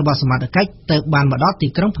រារាំងរបស់សមត្ថកិច្ចទៅបានមកដល់ទី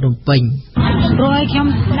ក្រុងភ្នំពេញព្រោះខ្ញុំ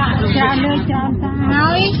ដាក់ច្រើនលើច្រើនតា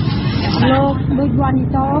ហើយលោកដូចវ៉ាន់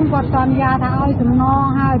តងគាត់សន្យាថាឲ្យសំណង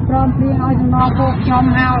ហើយព្រមព្រៀងឲ្យសំណងពួកខ្ញុំ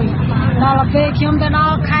ហើយដល់ពេលខ្ញុំទៅដ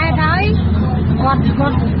ល់ខេត្តហើយគាត់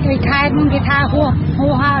គេខេត្តនឹងគេថាហួស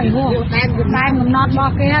ហើយហួសតែកំណត់រប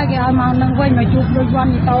ស់គេហើយគេឲ្យមកនឹងវិញមកជួបដូចវ៉ា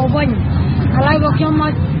ន់តោវិញឥឡូវពួកខ្ញុំម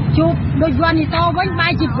កជួបដូចវ៉ាន់តោវិញបែ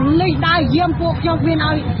រជាប៉ូលីសដើរយាមពួកខ្ញុំមាន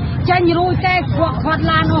ឲ្យចេញរួចទេពួកគាត់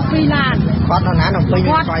ឡានអស់2ឡានគាត់នៅណានៅពេញ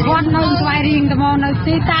គាត់នៅស្វាយរៀងត្មងនៅ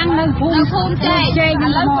ទីតាំងនៅភូមិជែកនឹ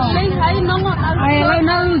ងមកហើយនោះហើយឥឡូវ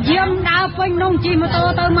នៅយាមដើរពេញនោះជិះម៉ូតូ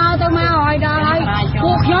ទៅមកហើយដល់ហើយ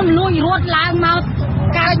ពួកខ្ញុំលួចរត់ឡើងមក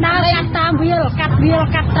កាត់ដើរកាត់តាមវាលកាត់ត្រោក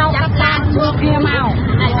កាត់ឡានពួកគ្នាមក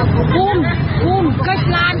ភូមិកិច្ច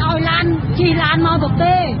ឡានឲ្យឡានជិះឡានមកទៅ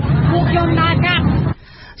ទេពួកខ្ញុំដើរកាត់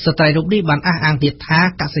ស្ត្រីរូបនេះបានអះអាងទៀតថា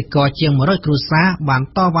កសិករជាង100 គ្រួសារបាន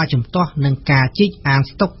តវ៉ាជំទាស់នឹងការជីកអាង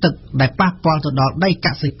ស្តុកទឹកដែលប៉ះពាល់ទៅដល់ដីក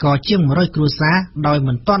សិករជាង100 គ្រួសារដោយ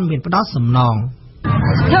មិនទាន់មានផ្ដោតសំណង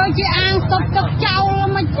ធ្វើជាអាងស្តុកទឹកចោល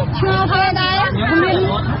មិនឆ្ងល់ទេដែរ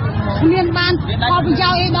មានបានផលប្រយោ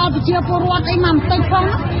ជន៍អីដល់ប្រជាពលរដ្ឋអីមកបន្តិចផង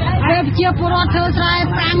ពេលប្រជាពលរដ្ឋធ្វើស្រែ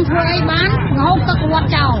ប្រាំងធ្វើអីបានរហូតទឹកវត្ត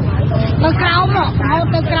ចោលទៅក្រោមមករហូត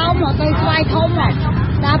ទៅក្រោមមកទៅស្វាយធំមក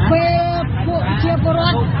ដល់ពេលពួកប្រជាពលរ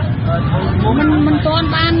ដ្ឋមិនទាន់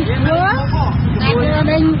បានធ្វើតែ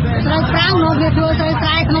ដេញស្រូវប្រាំងនោះវាធ្វើស្រូវស្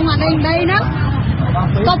រែក្នុងអាដេញដីហ្នឹង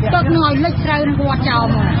តបទឹកនឹងឲ្យលិចស្រូវនឹងវត្តចោល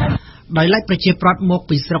មកដោយឡែកប្រជាប្រដ្ឋមក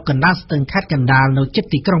ពីស្រុកកណ្ដាលស្ទឹងខេត្តកណ្ដាលនៅជិត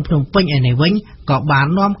ទីក្រុងភ្នំពេញឯនេះវិញក៏បាន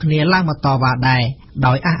នាំគ្នាឡើងមកតវ៉ាដែរ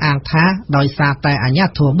ដោយអះអាងថាដោយសារតែអាជ្ញា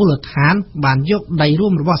ធរមូលដ្ឋានបានយកដីរួ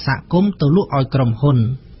មរបស់សហគមន៍ទៅលក់ឲ្យក្រុមហ៊ុន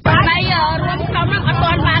ដីរួមក្រុមហ្នឹងអត់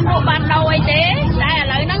ទាន់បានលក់បានដូរអីទេតែឥ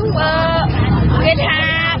ឡូវហ្នឹងគេថា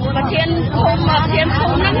ប្រធានភូមិ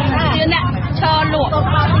ហ្នឹងជាអ្នកឈរលក់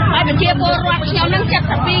ហើយប្រជាពលរដ្ឋខ្ញុំហ្នឹង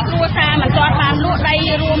72 គ្រួសារមិនទាន់បានលក់ដី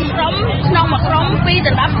រួមក្រុមក្នុងមួយក្រុម2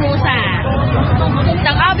 ទៅ 10 គ្រួសារ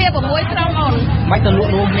ទាំងអស់វា6ក្រុមអូនមិនទៅល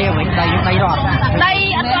ក់រួមគ្នាវិញដីរដ្ឋដី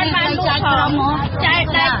អត់ទាន់បានលក់ក្រុមចែក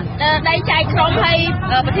ដីចែកក្រុមហើយ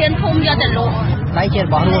ប្រធានភូមិយកទៅលក់ដីជារ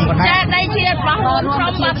បស់រួមប៉ុណ្ណាចាដីជារបស់រួមក្រុ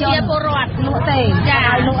មប្រជាពលរដ្ឋលក់ទេចា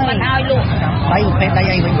លក់មិនឲ្យលក់ដីប្រភេទដី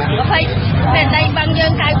អីវិញបាទប្រភេទដីបឹងយើ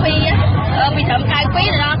ង92ពីត្រឹម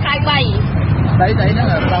92ដល់93ដីហ្នឹង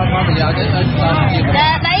ដល់មកប្រយោជន៍អី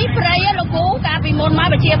ដីព្រៃលោកគ្រូកាលពីមុនមក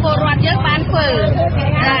ប្រជាពលរដ្ឋយើងបានធ្វើ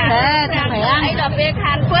ចាហើយដល់ពេល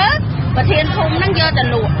ខានធ្វើប្រធានភូមិហ្នឹងយកទៅ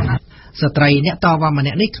លក់ស្ត្រីអ្នកតវ៉ាម្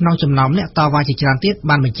នាក់នេះក្នុងចំណោមអ្នកតវ៉ាជាច្រើនទៀត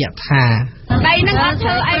បានបញ្ជាក់ថាដីហ្នឹងអត់ធ្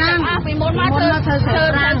វើអីទាំងអស់ពីមុនមកធ្វើ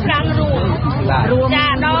ប្រាំងរួមចា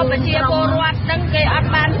ដល់ប្រជាពលរដ្ឋហ្នឹងគេអត់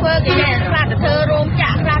បានធ្វើគេខ្លះទៅធ្វើរោងច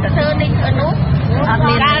ក្រខ្លះទៅធ្វើនេះធ្វើនោះអត់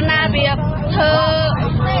មានកាលណាវាធ្វើ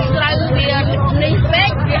ស្រូវវានេះពេ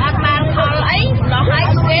កវាអត់បានផលអីដល់ហើយ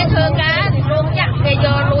គេធ្វើការរោងចក្រគេយក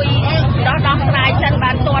លុយដោះស្រាយសិន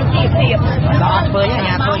បានទាន់ជីវភាពដល់អត់ធ្វើអា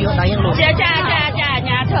ញាធរយកដីហ្នឹងលុយចាអា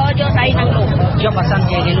ញាធរយកដីហ្នឹងលុយយកបើសិន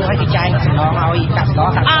ជាគេលុយឲ្យគេចាយសំណងឲ្យកសិក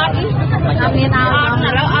រអត់មានឥ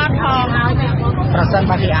ឡូវអត់ផងប្រសិន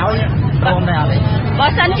បើគេឲ្យព្រមដែរអត់ទេបើ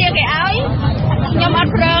សិនជាគេឲ្យខ្ញុំអ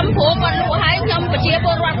ត់ព្រមព្រោះគាត់លក់ឲ្យខ្ញុំប្រជាព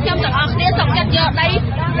លរដ្ឋខ្ញុំទាំងអស់គ្នាសុខចិត្តយកដី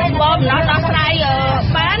បងណោះដោះស្រាយ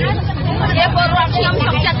បានជាពលរដ្ឋខ្ញុំ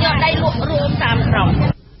សុខចិត្តយកដីលក់រួមតាមក្រុម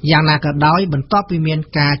យ៉ាងណាក៏ដោយបន្ទាប់ពីមាន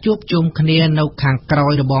ការជួបជុំគ្នានៅខាងក្រោ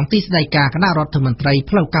យរបងទីស្តីការគណៈរដ្ឋមន្ត្រី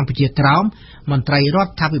ផ្លូវកម្ពុជាក្រោមមន្ត្រីរ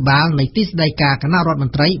ដ្ឋាភិបាលនៃទីស្តីការគណៈរដ្ឋម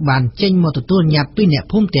ន្ត្រីបានចេញមកទទួលញត្តិពីអ្នក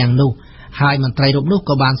ភូមិទាំងនោះហើយមន្ត្រីរូបនោះ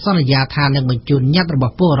ក៏បានសន្យាថានឹងបញ្ជូនញត្តិរប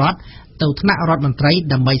ស់ពលរដ្ឋទៅថ្នាក់រដ្ឋមន្ត្រី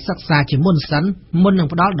ដើម្បីសិក្សាជាមុនសិនមុននឹង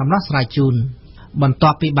ផ្ដល់ដំណោះស្រាយជូនបន្ទា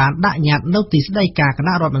ប់ពីបានដាក់ញត្តិនៅទីស្តីការគ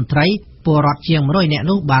ណៈរដ្ឋមន្ត្រីពលរដ្ឋជាង100នាក់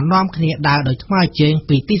នោះបាននាំគ្នាដើរដោយថ្មើរជើង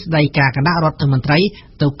ពីទីស្តីការគណៈរដ្ឋមន្ត្រី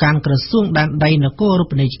ទៅកាន់ក្រសួងដែនដីនគររូ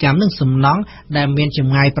បនីយកម្មនិងសំណង់ដែលមានច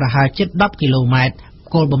ម្ងាយប្រហែលជិត10គីឡូម៉ែត្រ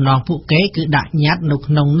គោលបំណងពួកគេគឺដាក់ញត្តិនៅ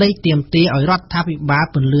ក្នុងន័យទាមទារឲ្យរដ្ឋាភិបាល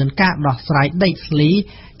ពន្យាការដោះស្រាយដីធ្លី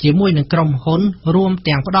ជាមួយនឹងក្រុមហ៊ុនរួម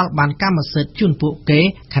ទាំងផ្ដល់បានកម្មសិទ្ធិជូនពួកគេ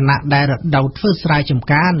ខណៈដែលរដូវធ្វើស្រែចម្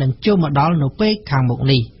ការនឹងចូលមកដល់នៅពេលខាងមុខ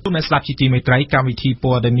នេះ អ្នកស្ដាប់ជាទីមេត្រីកម្មវិធី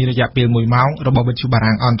ព័ត៌មានរយៈពេល1ម៉ោងរបស់វិទ្យុបា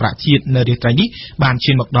រាំងអន្តរជាតិនៅរាត្រីនេះបាន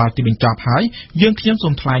ឈានមកដល់ទីបញ្ចប់ហើយយើងខ្ញុំសូ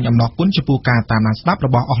មថ្លែងអំណរគុណចំពោះការតាមដានស្ដាប់រ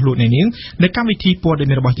បស់អស់លោកអ្នកនាងនៅកម្មវិធីព័ត៌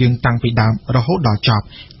មានរបស់យើងតាំងពីដើមរហូតដល់ចប់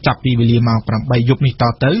ចាប់ពីវេលាម៉ោង 8 យប់នេះត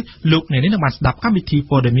ទៅលោកអ្នកនាងនឹងបានស្ដាប់កម្មវិធី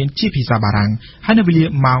ព័ត៌មានជាភាសាបារាំងហើយនៅវេលា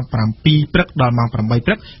ម៉ោង 7 ព្រឹកដល់ម៉ោង 8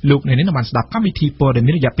 ព្រឹកលោកអ្នកនាងនឹងបានស្ដាប់កម្មវិធីព័ត៌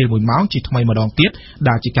មានរយៈពេល1ម៉ោងជាថ្មីម្ដងទៀត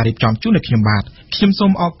ដែលជាការរៀបចំជូននៅខ្ញុំបាទខ្ញុំសូ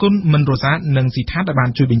មអរគុណមិនរសានិងស៊ីថាដែលបាន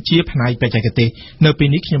ជួយបញ្ជាផ្នែកបច្ចេកទេសនៅពេល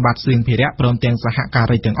នេះខ្ញុំបាទសឿងភិរៈព្រមទាំងសហកា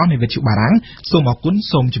រីទាំងអស់នៃវិទ្យុបារាំងសូមអរគុណ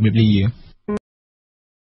សូមជម្រាបលា